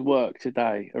Jaws work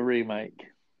today, a remake? Do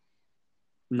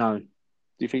No,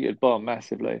 you think it'd bomb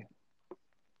massively?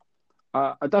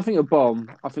 I don't think a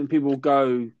bomb. I think people will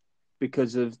go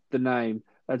because of the name.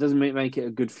 That doesn't make it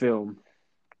a good film.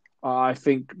 I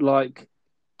think like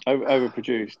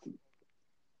Overproduced.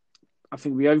 I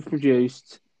think we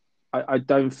overproduced. I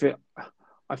don't think.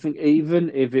 I think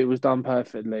even if it was done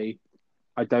perfectly,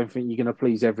 I don't think you're going to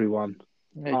please everyone.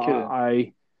 Yeah, I, you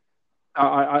couldn't.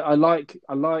 I,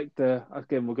 I like the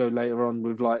again. We'll go later on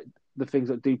with like the things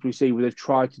that Deep Blue Sea where they've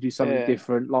tried to do something Yeah.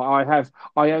 different. Like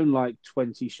I own like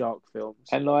 20 shark films.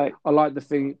 And like, I like the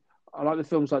thing. I like the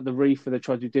films like The Reef where they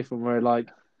try to do different. Where like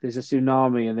there's a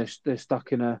tsunami and they're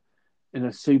stuck in a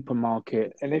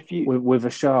supermarket and with a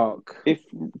shark. if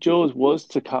Jaws was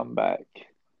to come back,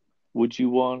 would you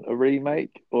want a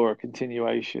remake or a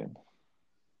continuation?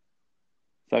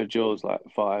 So Jaws like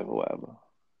five or whatever.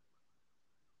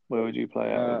 Where would you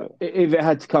play out with it? If it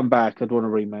had to come back, I'd want a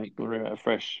remake. A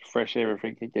fresh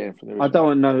everything again from the I original.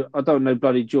 don't know. I don't know.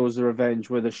 Bloody Jaws: The Revenge,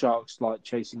 where the sharks like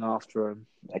chasing after him,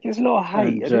 I guess a lot of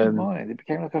hate. I and didn't mind. It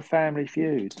became like a family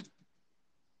feud.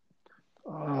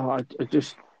 I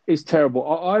just it's terrible.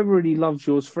 I really love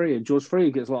Jaws 3, and Jaws 3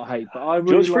 gets a lot of hate, but I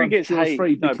really Jaws 3 love gets Jaws hate,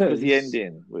 3 no, because the because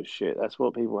ending was shit. That's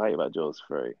what people hate about Jaws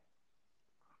 3.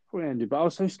 but I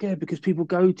was so scared because people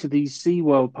go to these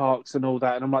SeaWorld parks and all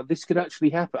that, and I'm like, this could actually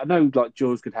happen. I know like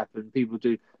Jaws could happen. People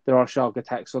do. There are shark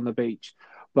attacks on the beach,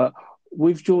 but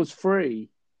with Jaws 3,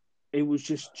 it was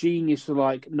just genius for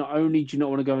like, not only do you not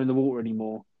want to go in the water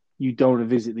anymore, you don't want to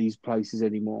visit these places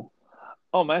anymore.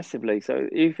 Oh, massively. So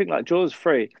you think like Jaws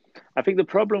 3, I think the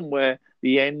problem where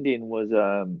the ending was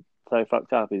so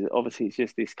fucked up is obviously it's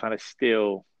just this kind of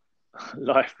still,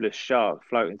 lifeless shark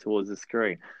floating towards the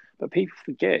screen. But people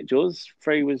forget Jaws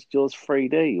 3 was Jaws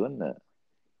 3D, wasn't it?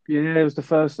 Yeah, it was the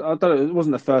first. I don't know. It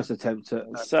wasn't the first attempt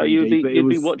at So you'd 3D, be but it you'd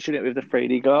be was. watching it with the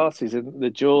 3D glasses, and the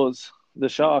Jaws, the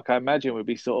shark, I imagine, would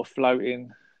be sort of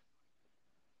floating,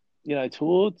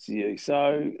 towards you.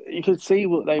 So you could see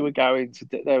what they were going to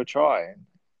do. They were trying,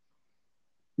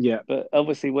 Yeah, but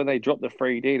obviously when they dropped the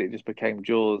 3D, it just became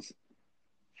Jaws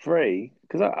 3.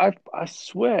 Because I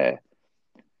swear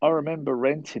I remember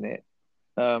renting it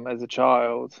as a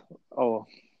child or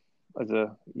as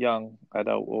a young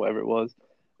adult or whatever it was,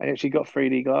 and actually got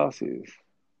 3D glasses.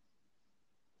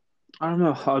 I don't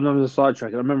know. I remember the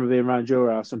sidetrack. I remember being around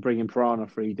your house and bringing Piranha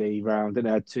 3D round, and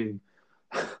it had two,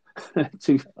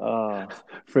 two Ah.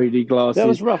 3D That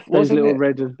was glasses. rough, Those wasn't little it?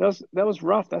 red and That was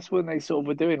rough. That's when they sort of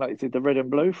were doing like the red and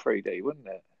blue 3D, wasn't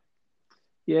it?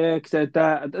 yeah, because at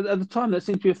the time that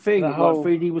seemed to be a The thing. Like whole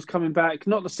 3D was coming back,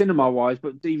 not the cinema wise,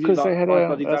 but DVD because they like had My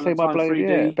Bloody I say my Valentine blade,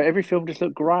 yeah, 3D. but every film just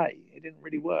looked grey. It didn't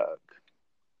really work.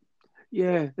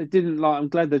 Yeah, they didn't like. I'm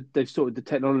glad that they've sorted the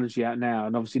technology out now,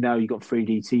 and obviously now you've got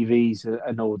 3D TVs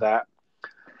and all that.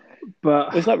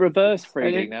 But It's like reverse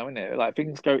 3D it, now, isn't it? Like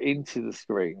things go into the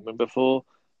screen when before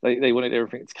they wanted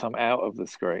everything to come out of the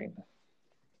screen.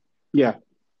 yeah,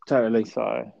 totally.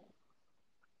 So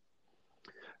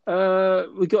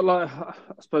We got like I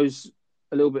suppose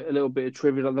a little bit of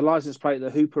trivia. Like the license plate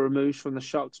that Hooper removes from the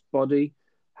shark's body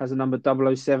has a number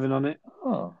 007 on it,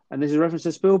 oh, and this is a reference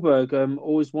to Spielberg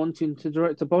always wanting to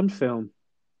direct a Bond film,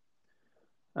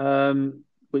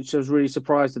 which I was really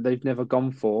surprised that they've never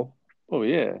gone for. oh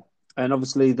yeah. And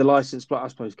obviously the license plate, I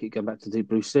suppose, keep going back to Deep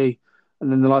Blue Sea,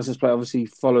 and then the license plate obviously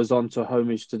follows on to a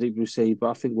homage to Deep Blue Sea. But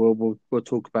I think we'll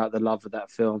talk about the love of that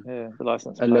film Yeah, the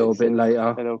license a plate little bit says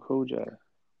later. LL Cool J.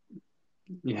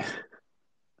 Yeah.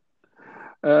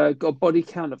 Got a body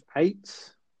count of 8.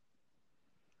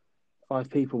 5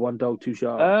 people, 1 dog, 2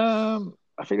 sharks.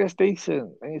 I think that's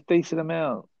decent. I think it's a decent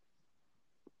amount.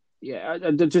 Yeah,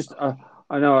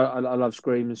 I know I love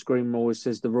Scream, and Scream always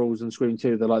says the rules on Scream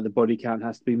 2. They're like the body count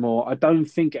has to be more. I don't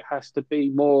think it has to be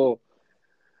more.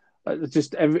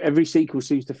 Just every sequel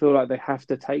seems to feel like they have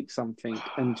to take something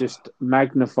and just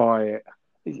magnify it.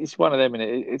 It's one of them, and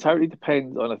it totally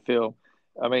depends on a film.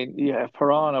 I mean, you have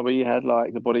Piranha where you had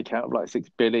like the body count of like 6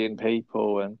 billion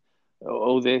people and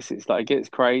all this. It's like it gets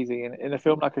crazy. And in a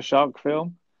film like a shark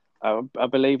film, I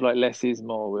believe like less is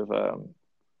more with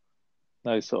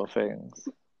those sort of things.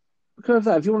 Because of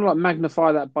that, if you want to like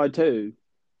magnify that by 2,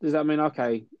 does that mean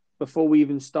okay? Before we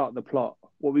even start the plot,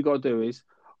 what we got to do is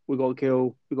we got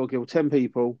to kill 10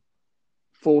 people,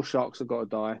 4 sharks have got to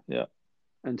die, Yeah.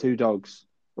 and 2 dogs.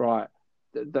 Right.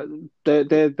 They're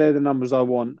the numbers I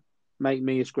want. Make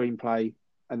me a screenplay,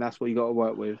 and that's what you got to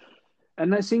work with.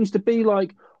 And that seems to be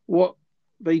like what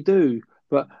they do.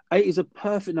 But 8 is a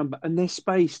perfect number, and they're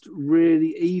spaced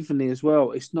really evenly as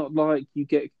well. It's not like you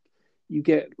get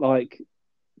like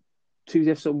 2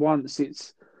 deaths at once.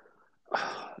 It's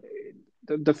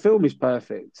the film is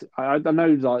perfect. I know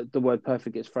like the word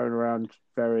perfect gets thrown around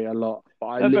very a lot, but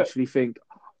I No, but literally think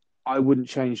I wouldn't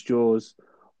change Jaws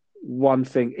one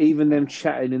thing. Even them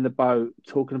chatting in the boat,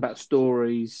 talking about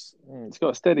stories. it's got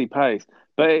a steady pace.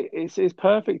 But it's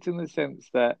perfect in the sense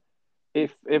that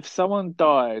if someone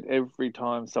died every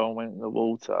time someone went in the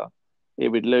water, it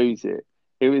would lose it.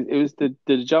 It was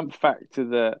the jump factor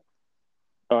that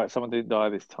all right, someone didn't die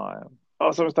this time.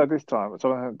 Oh, someone's died this time, but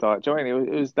someone hasn't died. Do you know what I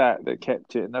mean? It was that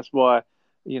kept it, and that's why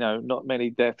not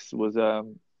many deaths was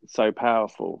so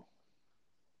powerful.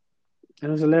 And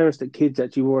it was hilarious that kids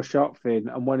actually wore a shark fin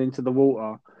and went into the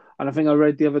water. And I think I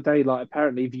read the other day, like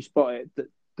apparently if you spot it, that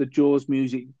the Jaws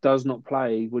music does not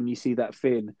play when you see that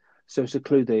fin. So it's a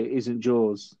clue that it isn't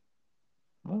Jaws.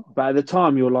 Oh, But at the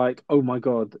time, you're like, oh my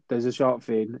God, there's a shark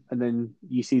fin. And then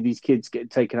you see these kids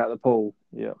get taken out of the pool,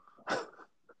 yeah,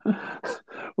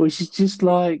 which is just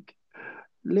like,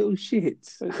 little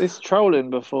shits. It's trolling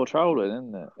before trolling,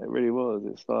 isn't it? It really was.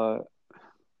 It's like,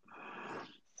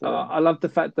 I love the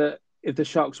fact that if the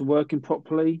sharks were working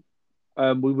properly,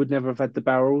 we would never have had the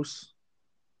barrels.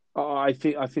 I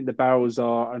think the barrels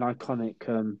are an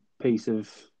iconic piece of.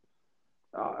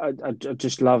 I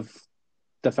just love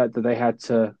the fact that they had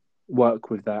to work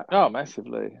with that. oh,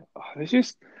 massively. Oh,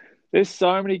 there's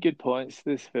so many good points to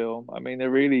this film. I mean, there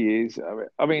really is.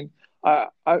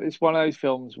 It's one of those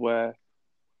films where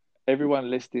everyone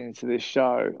listening to this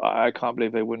show, I can't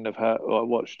believe they wouldn't have heard or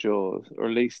watched Jaws, or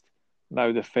at least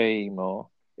know the theme. Or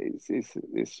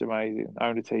it's amazing.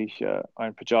 Own a t-shirt,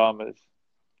 own pajamas.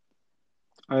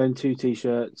 I own two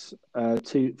T-shirts,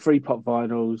 three pop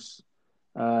vinyls,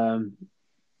 um,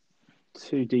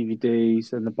 two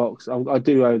DVDs, and the box. I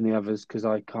do own the others because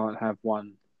I can't have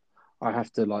one. I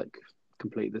have to like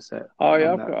complete the set. Oh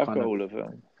yeah, I'm that I've kind got of all of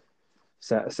them.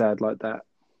 sad like that.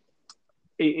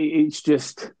 It's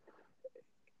just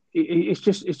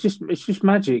it's just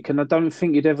magic, and I don't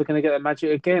think you're ever going to get that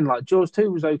magic again. Like Jaws 2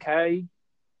 was okay,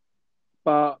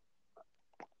 but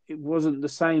it wasn't the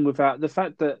same without the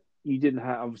fact that you didn't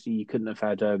have. Obviously, you couldn't have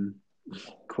had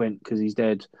Quint because he's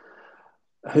dead.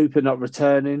 Hooper not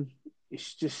returning.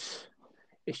 It's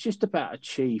just about a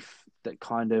chief that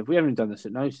kind of. We haven't done this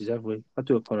at Gnosis, have we? I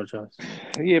do apologise.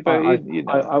 Yeah, but I do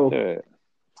will. it.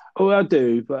 Oh, I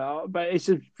do, but it's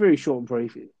a very short and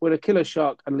brief. When a killer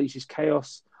shark unleashes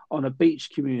chaos on a beach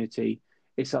community,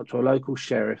 it's up to a local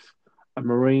sheriff, a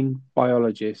marine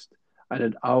biologist, and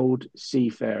an old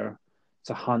seafarer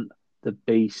to hunt the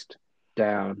beast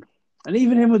down. And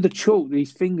even him with the chalk,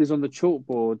 these fingers on the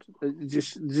chalkboard,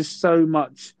 just so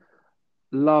much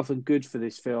love and good for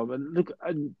this film. And look,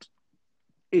 and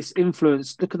its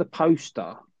influence. Look at the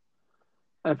poster.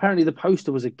 And apparently, the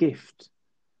poster was a gift,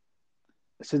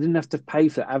 so they didn't have to pay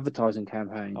for the advertising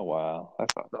campaign. Oh wow,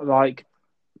 that's. Like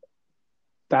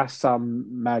that's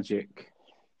some magic.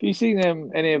 Have you seen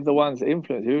any of the ones that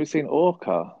influence? Have you ever seen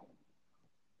Orca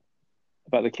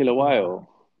about the killer Oh, whale?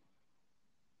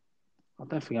 I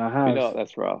don't think I Have you have. not?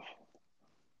 That's rough.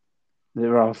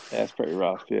 They're Yeah, off. it's pretty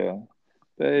rough. Yeah,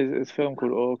 there's a film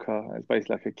called Orca. It's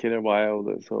basically like a killer whale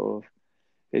that sort of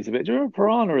is a bit. Do you remember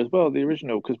Piranha as well, the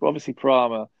original? Because obviously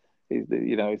Piranha is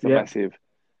it's a Yeah, massive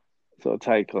sort of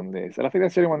take on this, and I think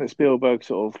that's the only one that Spielberg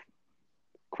sort of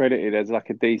credited as like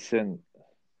a decent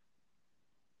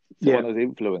yeah. someone that was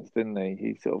influenced, didn't he?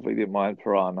 He didn't mind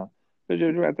Piranha, but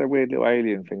you had that weird little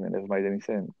alien thing that never made any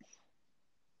sense.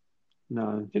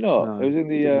 No, Do you know what? It no, was in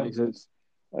the didn't make sense.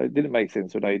 it didn't make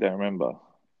sense, so now you don't remember.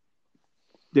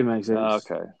 Didn't make sense.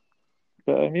 Okay.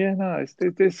 But yeah, no,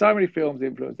 there's so many films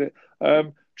influenced it.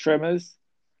 Tremors,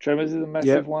 Tremors is a massive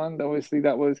Yep, one. Obviously,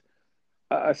 that was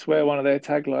I swear one of their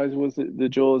taglines was the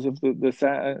jaws of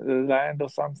the land or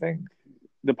something.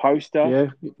 The poster,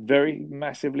 yeah. very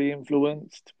massively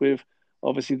influenced with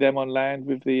obviously them on land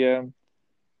with the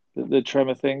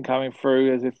tremor thing coming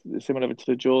through as if similar to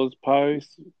the Jaws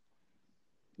pose.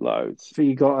 Loads. So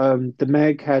you got the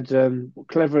Meg had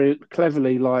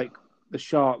cleverly like the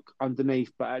shark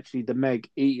underneath, but actually the Meg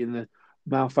eating the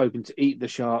mouth open to eat the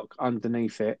shark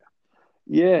underneath it,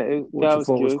 Yeah, that which I was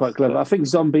thought was good. quite clever. I think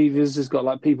Zombievers has got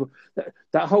like people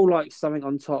that whole like something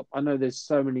on top. I know there's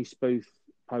so many spoof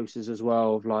posters as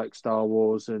well of like Star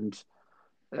Wars, and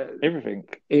uh, Everything.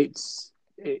 it's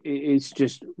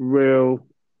just real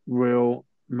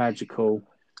magical.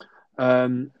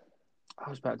 Um, I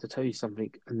was about to tell you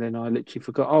something, and then I literally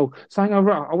forgot. Oh, something I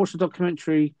watched a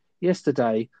documentary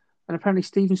yesterday, and apparently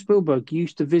Steven Spielberg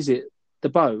used to visit the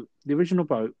boat, the original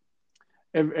boat,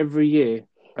 every year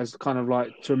as kind of like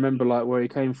to remember like where he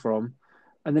came from,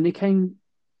 and then he came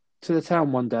to the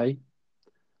town one day,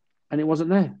 and it wasn't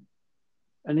there,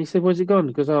 and he said, "Where's it gone?"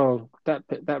 Because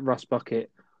that rust bucket.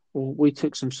 Well, we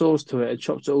took some saws to it and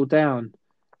chopped it all down,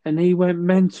 and he went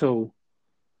mental.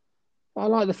 I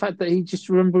like the fact that he just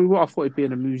remembered what I thought it'd be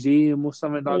in a museum or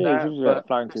something like Yeah, he that. talks about But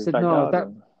flying I to his said, back no, that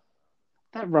garden.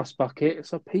 that rust bucket,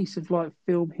 it's a piece of like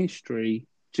film history.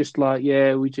 Just like,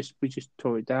 yeah, we just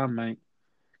tore it down, mate.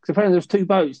 Because apparently there was two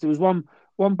boats. There was one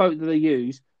boat that they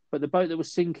used, but the boat that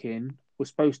was sinking was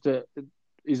supposed to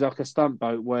is like a stunt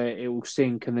boat where it will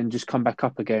sink and then just come back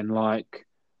up again, like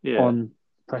Yeah, on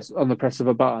on the press of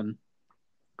a button.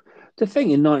 The thing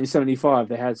in 1975,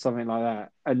 they had something like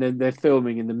that, and then they're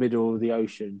filming in the middle of the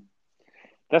ocean.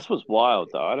 that's what's wild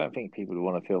though. I don't think people would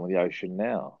want to film in the ocean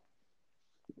now.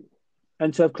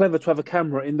 And to have a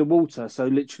camera in the water, so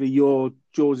literally your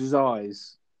Jaws'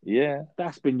 eyes. Yeah.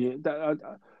 That's been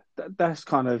that's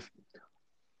kind of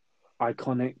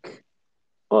iconic.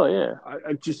 Oh yeah.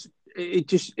 I just it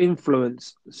just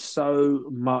influenced so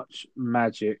much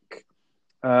magic.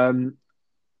 Um,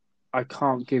 I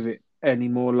can't give it any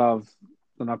more love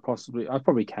than I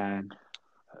probably can.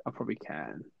 I probably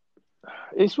can.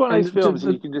 It's one of And those films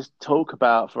that you can just talk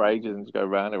about for ages and just go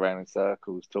round and round in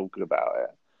circles talking about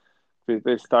it.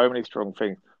 There's so many strong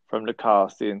things, from the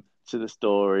casting to the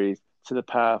stories to the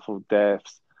powerful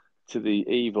deaths to the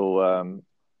evil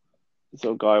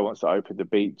sort of guy who wants to open the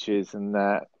beaches and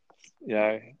that.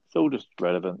 It's all just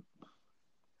relevant.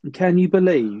 can you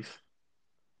believe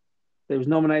it was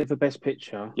nominated for Best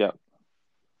Picture, Yeah.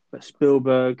 but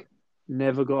Spielberg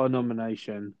never got a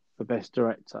nomination for Best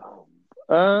Director?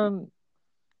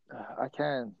 I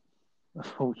can,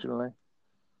 unfortunately.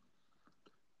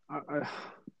 I,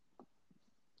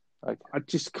 Okay. I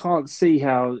just can't see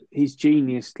how his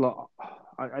genius.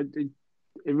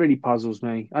 It really puzzles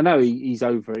me. I know he's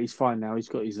over it. He's fine now. He's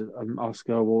got his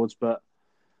Oscar awards, but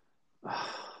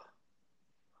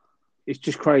it's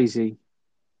just crazy.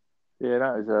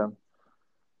 Yeah,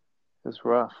 that's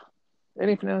rough.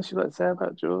 Anything else you'd like to say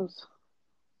about Jaws?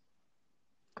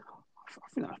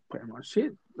 I think that's pretty much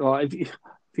it. Like,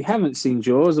 if you haven't seen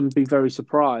Jaws, I'd be very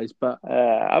surprised. But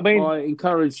I mean, I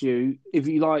encourage you, if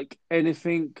you like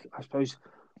anything, I suppose,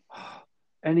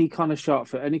 any kind of shark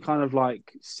film, any kind of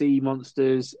like sea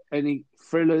monsters, any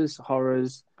thrillers,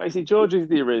 horrors. basically, George is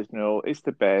the original. It's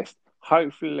the best.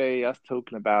 Hopefully, us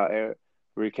talking about it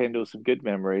rekindle some good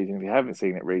memories. And if you haven't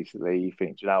seen it recently, you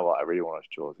think, "Do you know what? I really want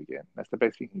to watch Jaws again." That's the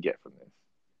best we can get from this.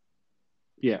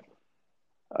 Yeah,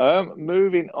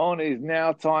 Moving on is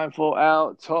now time for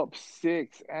our top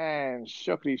six, and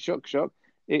shockily, shock,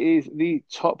 it is the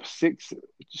top six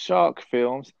shark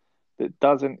films that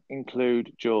doesn't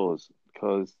include Jaws,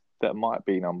 because that might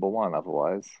be number one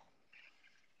otherwise.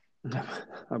 that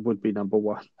would be number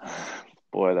one.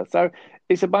 Spoiler. So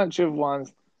it's a bunch of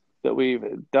ones that we've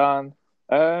done.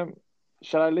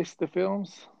 Shall I list the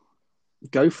films?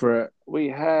 Go for it. We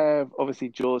have obviously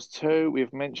Jaws 2.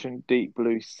 We've mentioned Deep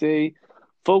Blue Sea,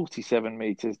 47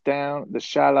 meters down, The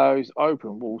Shallows,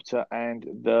 Open Water, and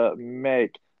The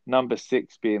Meg. Number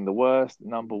six being the worst,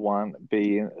 number one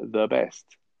being the best.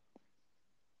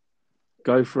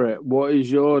 Go for it. What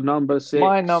is your number My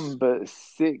six? number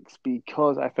six,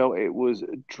 because I felt it was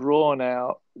drawn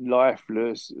out,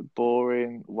 lifeless,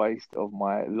 boring, waste of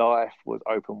my life, was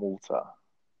Open Water.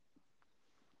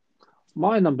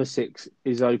 My number six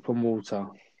is Open Water.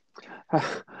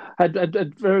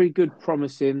 Had very good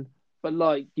promising, but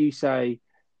like you say,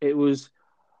 it was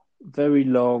very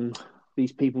long.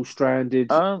 These people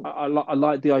stranded. Um, I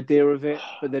like the idea of it,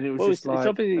 but then it was well, just it's like,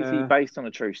 obviously based on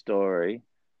a true story.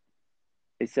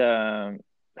 It's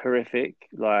horrific,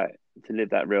 like to live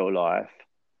that real life,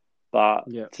 but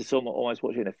yeah, to sort of almost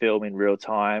watching a film in real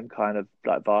time, kind of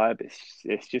like vibe.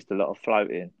 It's just a lot of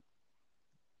floating.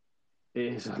 it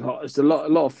is a lot. It's a lot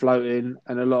of floating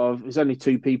and a lot of. It's only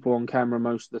two people on camera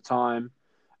most of the time,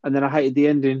 and then I hated the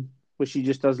ending where she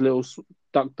just does a little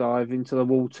duck dive into the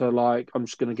water. Like, I'm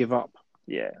just going to give up.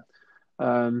 Yeah.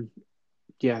 Um,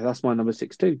 yeah, that's my number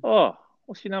six too. Oh,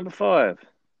 what's your number five?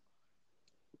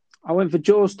 I went for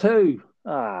Jaws 2.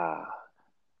 Ah,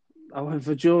 I went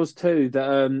for Jaws 2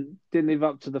 that didn't live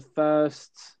up to the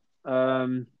first.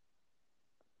 Um,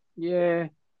 yeah,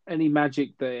 any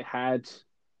magic that it had,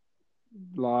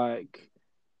 like,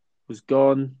 was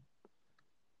gone.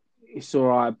 It's all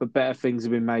right, but better things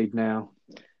have been made now.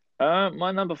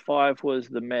 my number five was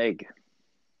The Meg.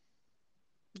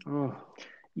 Oh,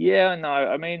 Yeah, no,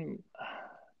 I mean,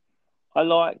 I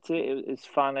liked it. It's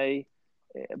funny,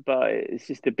 but it's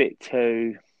just a bit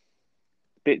too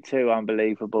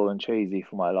unbelievable and cheesy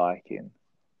for my liking.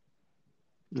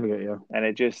 look at you. And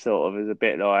it just sort of is a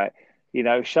bit like,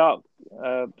 shark,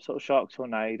 sort of Shark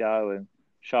Tornado and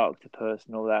Sharktopus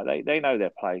and all that. They know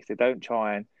their place. They don't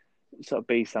try and sort of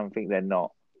be something they're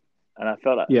not. And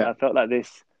Yeah, I felt like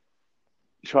this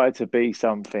tried to be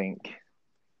something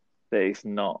that it's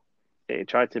not. It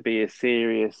tried to be a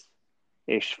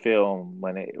serious-ish film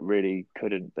when it really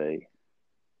couldn't be.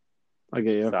 I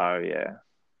get you. So yeah,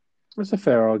 That's a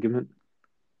fair argument.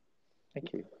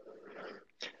 thank you.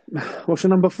 What's your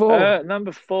number four?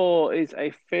 Number four is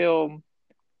a film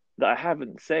that I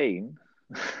haven't seen,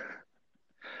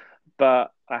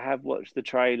 but I have watched the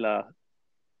trailer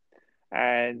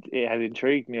and it has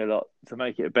intrigued me a lot to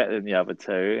make it better than the other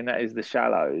two, and that is The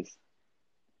Shallows.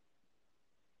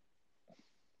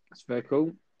 That's very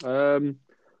cool.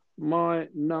 My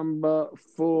number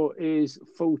four is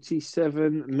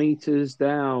 47 meters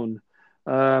down.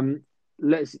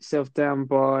 Lets itself down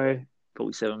by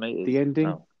 47 meters. the ending.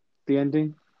 Oh, The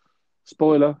ending.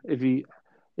 Spoiler if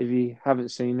you haven't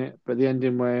seen it, but the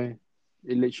ending where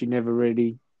it literally never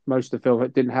really most of the film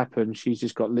it didn't happen. She's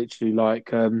just got literally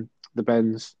like the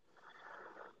bends.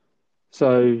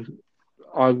 So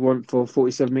I went for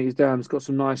 47 meters down. It's got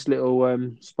some nice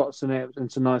little spots in it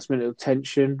and some nice little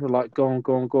tension. We're like, go on,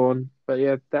 go on, go on. But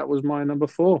yeah, that was my number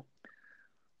four.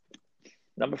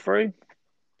 Number three.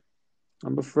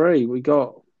 Number three, we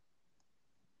got.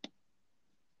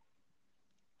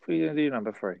 Who are you going to do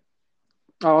number three?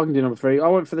 Oh, I can do number three. I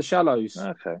went for The Shallows.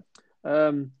 Okay.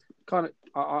 Kind of,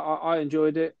 I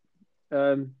enjoyed it.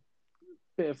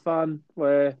 Bit of fun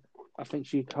where I think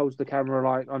she holds the camera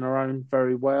like on her own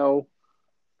very well.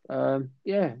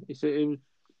 Yeah, it was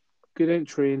good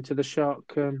entry into the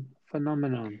shark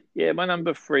phenomenon. Yeah, my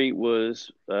number three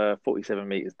was 47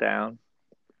 meters down.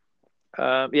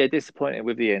 Yeah, disappointed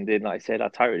with the ending. Like I said, I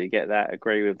totally get that,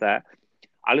 agree with that.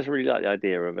 I just really like the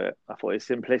idea of it. I thought it was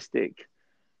simplistic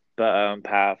but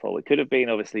powerful. It could have been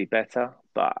obviously better,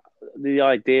 but the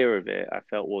idea of it I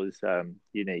felt was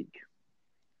unique.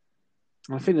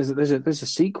 I think there's a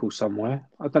sequel somewhere.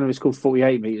 I don't know if it's called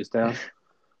 48 meters down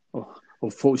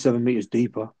or 47 meters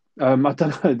deeper. I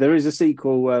don't know. There is a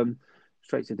sequel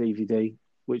straight to DVD,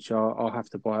 which I'll have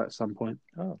to buy at some point.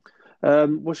 Oh.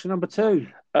 What's your number two?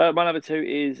 My number two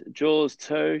is Jaws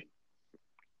 2.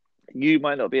 You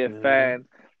might not be a fan,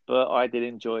 but I did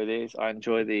enjoy this. I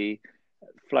enjoy the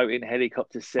floating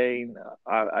helicopter scene.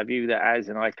 I view that as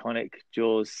an iconic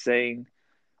Jaws scene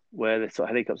where the sort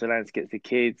of helicopter lands, gets the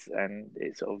kids, and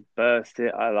it sort of bursts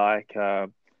it. I like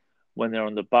when they're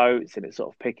on the boats and it's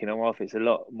sort of picking them off. It's a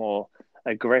lot more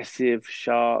aggressive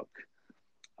shark.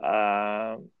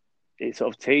 It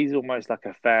sort of teases almost like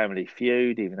a family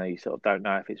feud, even though you sort of don't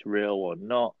know if it's real or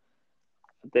not.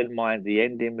 I didn't mind the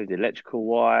ending with the electrical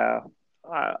wire.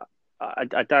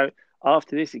 I don't.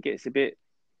 After this, it gets a bit,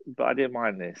 but I didn't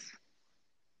mind this.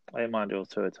 I didn't mind Jaws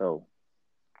 2 at all.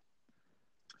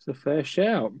 It's a fair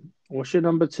shout. What's your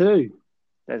number two?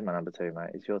 There's my number two,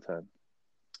 mate. It's your turn.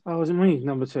 Oh, was it me?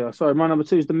 Number two. Sorry, my number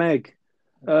two is The Meg.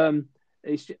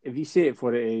 If you see it for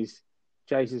what it is,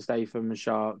 Jason Statham and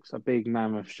sharks, a big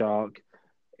mammoth shark.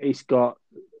 It's got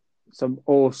some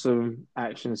awesome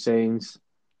action scenes.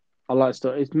 I like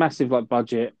stuff. It's massive, like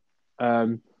budget.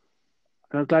 And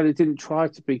I'm glad it didn't try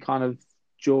to be kind of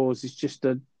Jaws. It's just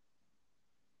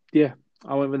yeah.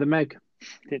 I went with The Meg.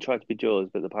 Didn't try to be Jaws,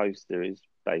 but the poster is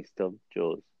based on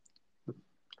Jaws.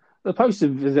 The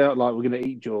poster is out like we're going to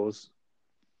eat Jaws.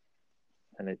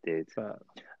 And it did.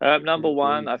 But number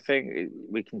one, I think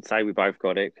we can say we both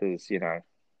got it because,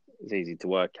 it's easy to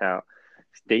work out.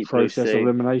 It's Deep Blue process Sea.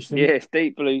 elimination. Yeah, it's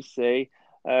Deep Blue Sea.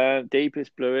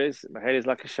 Deepest bluest. My head is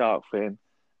like a shark fin.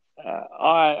 Like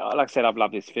I said, I've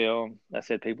loved this film. I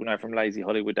said people know from Lazy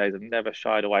Hollywood days, I've never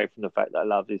shied away from the fact that I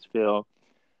love this film.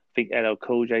 I think LL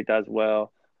Cool J does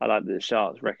well. I like that the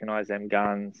sharks recognise them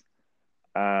guns.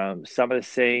 Some of the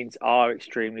scenes are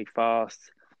extremely fast.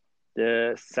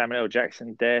 The Samuel L.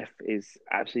 Jackson death is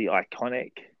absolutely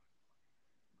iconic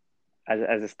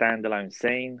as a standalone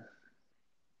scene.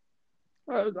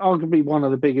 Arguably one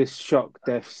of the biggest shock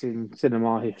deaths in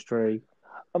cinema history.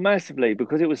 Massively,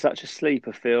 because it was such a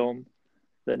sleeper film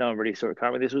that no one really saw it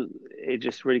coming. It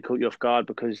just really caught you off guard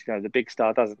because the big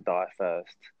star doesn't die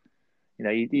first.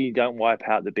 You don't wipe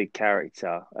out the big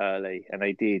character early, and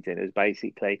they did, and it was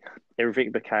basically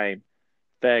everything became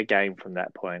fair game from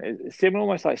that point. It's similar,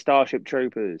 almost like Starship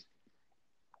Troopers.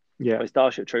 Yeah, where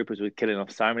Starship Troopers was killing off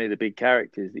so many of the big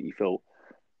characters that you thought,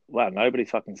 wow,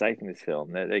 nobody's fucking safe in this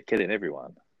film. They're killing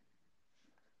everyone.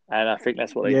 And I think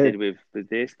that's what they did with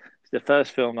this. It's the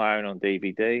first film I own on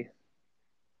DVD. A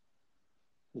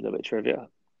little bit of trivia.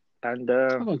 And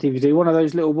I got DVD, one of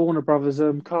those little Warner Brothers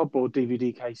cardboard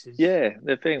DVD cases. Yeah,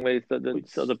 the thing with the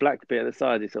sort of the black bit at the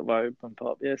side is sort of open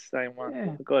pop. Yes, same one.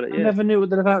 Yeah. I got it. I never knew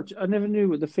what I never knew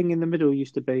what the thing in the middle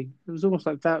used to be. It was almost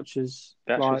like vouchers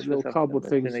like little cardboard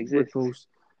things, ripples.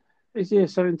 So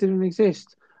it didn't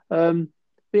exist. But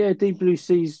yeah, Deep Blue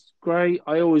Sea's great.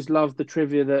 I always love the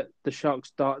trivia that the sharks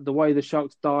die. The way the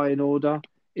sharks die in order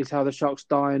is how the sharks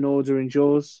die in order in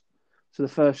Jaws. So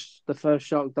the first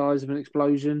shark dies of an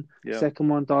explosion. Yeah. Second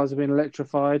one dies of being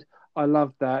electrified. I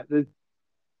love that.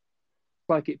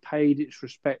 Like it paid its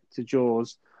respect to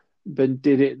Jaws, but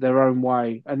did it their own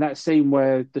way. And that scene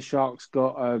where the sharks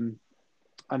got,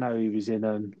 I know he was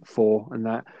in 4 and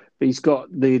that, but he's got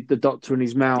the doctor in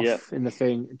his mouth in the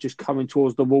thing, just coming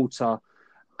towards the water,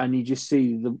 and you just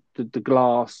see the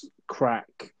glass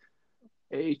crack.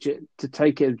 To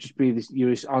take it and just be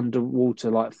this underwater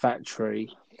like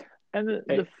factory. And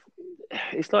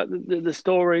it's like the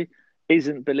story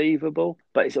isn't believable,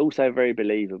 but it's also very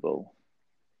believable.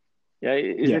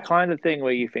 It's the kind of thing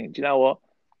where you think, do you know what?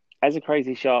 As a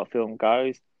crazy shark film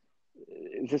goes,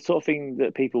 it's the sort of thing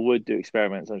that people would do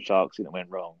experiments on sharks and it went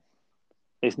wrong.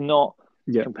 It's not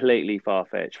Yeah. completely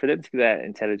far-fetched. For them to be that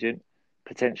intelligent,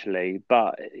 potentially,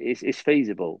 but it's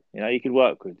feasible. You know, you could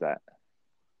work with that. Oh,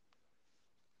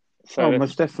 So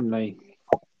most definitely.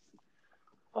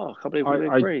 I can't believe we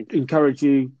I agreed. encourage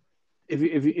you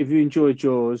if you enjoy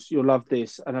Jaws, you'll love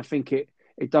this, and I think it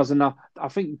does enough. I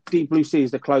think Deep Blue Sea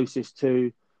is the closest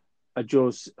to a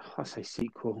Jaws. I say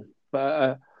sequel,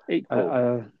 but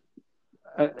Equal.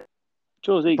 uh, uh,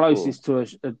 Jaws equal. closest to a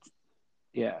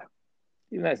yeah,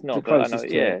 Even though it's the not, but I know. closest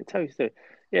to Yeah, it. totally.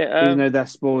 Yeah. Even though that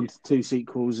spawned two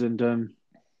sequels and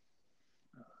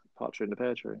Partridge in the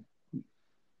Pear Tree.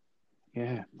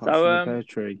 yeah, Partridge So in the Pear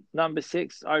Tree. number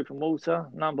 6, open water.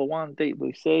 Number 1, deep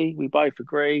blue sea. We both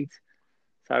agreed.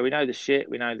 So we know the shit,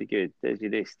 we know the good. There's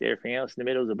your list. Everything else in the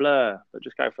middle is a blur. But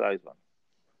just go for those ones.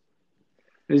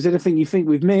 Is there anything you think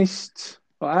we've missed?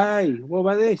 But hey, what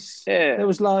about this? Yeah. There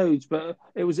was loads, but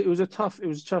it was a tough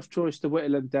choice to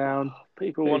whittle them down.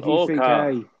 People But want if you think,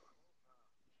 Orca. hey,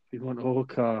 we want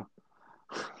Orca,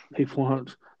 people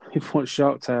want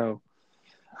Shark Tale.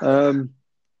 But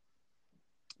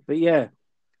yeah,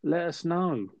 let us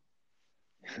know.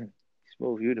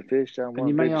 Small view the fish down And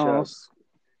one big shark.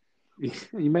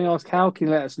 you may ask, how can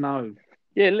you let us know?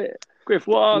 Yeah, Griff,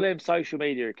 what are them social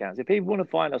media accounts? If people want to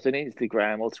find us on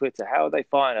Instagram or Twitter, how do they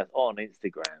find us on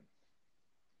Instagram?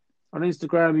 On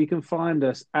Instagram, you can find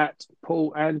us at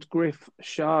Paul and Griff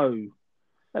Show.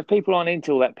 If people aren't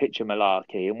into all that picture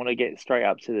malarkey and want to get straight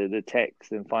up to the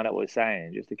text and find out what we're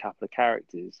saying, just a couple of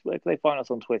characters, where can they find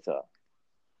us on Twitter?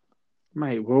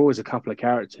 Mate, we're always a couple of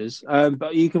characters.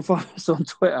 But you can find us on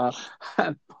Twitter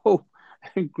at Paul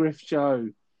and Griff Show.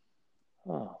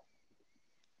 Oh,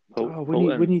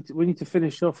 We need to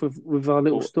finish off with our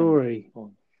little story.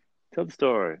 Tell the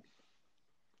story.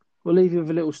 We'll leave you with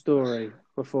a little story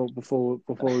before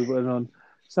we went on.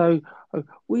 So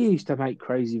we used to make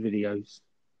crazy videos.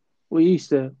 We used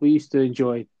to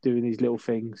enjoy doing these little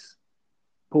things.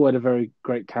 Paul had a very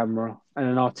great camera and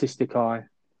an artistic eye.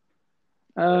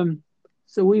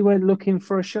 So we went looking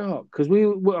for a shark because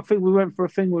I think we went for a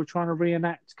thing. We were trying to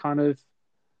reenact kind of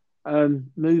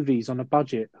movies on a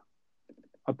budget.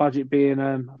 A budget being,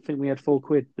 I think we had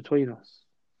 £4 between us.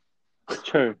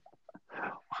 True.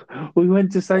 We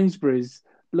went to Sainsbury's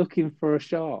looking for a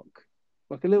shark,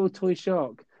 like a little toy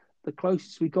shark. The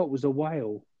closest we got was a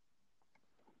whale.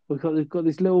 We've got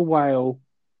this little whale.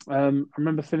 I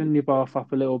remember filling your bath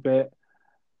up a little bit.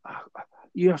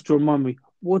 You have to remind me,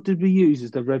 what did we use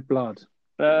as the red blood?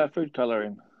 Food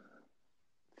colouring.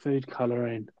 Food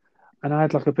colouring. And I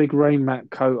had like a big rain mat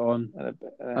coat on.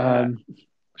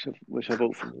 Which I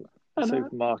bought from the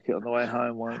supermarket on the way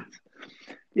home once.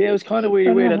 Yeah, it was kind of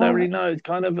really weird. I don't really know. It's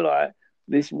kind of like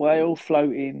this whale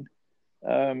floating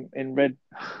in red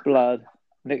blood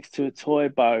next to a toy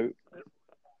boat.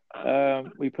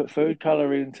 We put food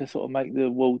colouring to sort of make the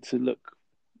water look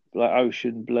like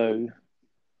ocean blue.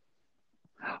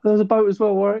 There was a boat as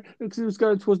well, right? Because it was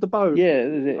going towards the boat. Yeah,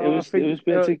 it was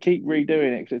meant to keep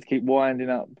redoing it because to keep winding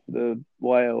up the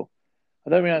whale.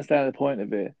 I don't really understand the point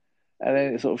of it. And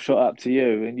then it sort of shot up to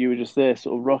you, and you were just there,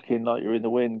 sort of rocking like you're in the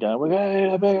wind, going, "We're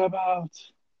getting a bigger boat."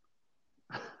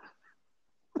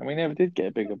 And we never did get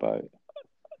a bigger boat.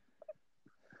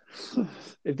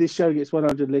 If this show gets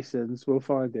 100 listens, we'll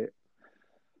find it.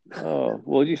 Oh,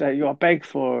 what did you say? You got to beg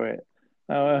for it.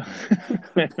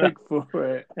 Beg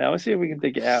for it. Yeah, I'll see if we can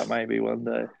dig it out maybe one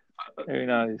day. Who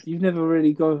knows? You've never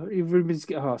really been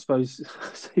scared. Oh, I suppose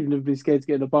you've never been scared to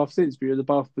get in the bath since, but you're in the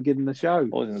bath beginning the show. I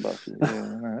was in the bath.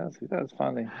 Yeah, no, that's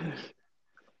funny.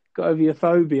 Got over your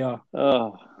phobia.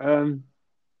 Oh,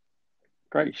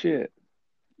 great shit.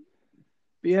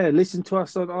 But yeah, listen to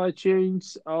us on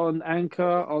iTunes, on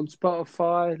Anchor, on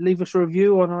Spotify. Leave us a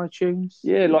review on iTunes.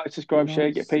 Yeah, like, subscribe, share,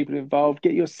 get people involved,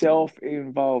 get yourself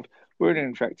involved. We're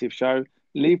an interactive show.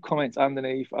 Leave comments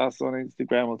underneath us on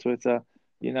Instagram or Twitter.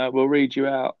 You know, we'll read you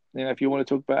out. You know, if you want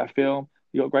to talk about a film,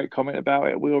 you got a great comment about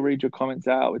it, we'll read your comments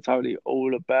out. We're totally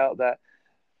all about that.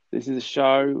 This is a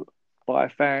show by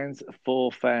fans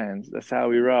for fans. That's how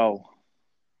we roll.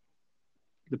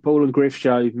 The Paul and Griff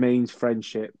Show means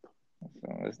friendship.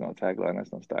 That's not a tagline.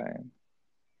 That's not staying.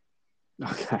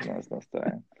 Okay. No, it's not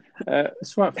staying.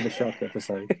 It's right for the shark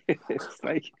episode.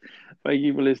 Thank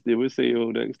you for listening. We'll see you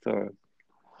all next time.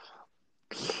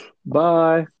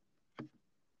 Bye.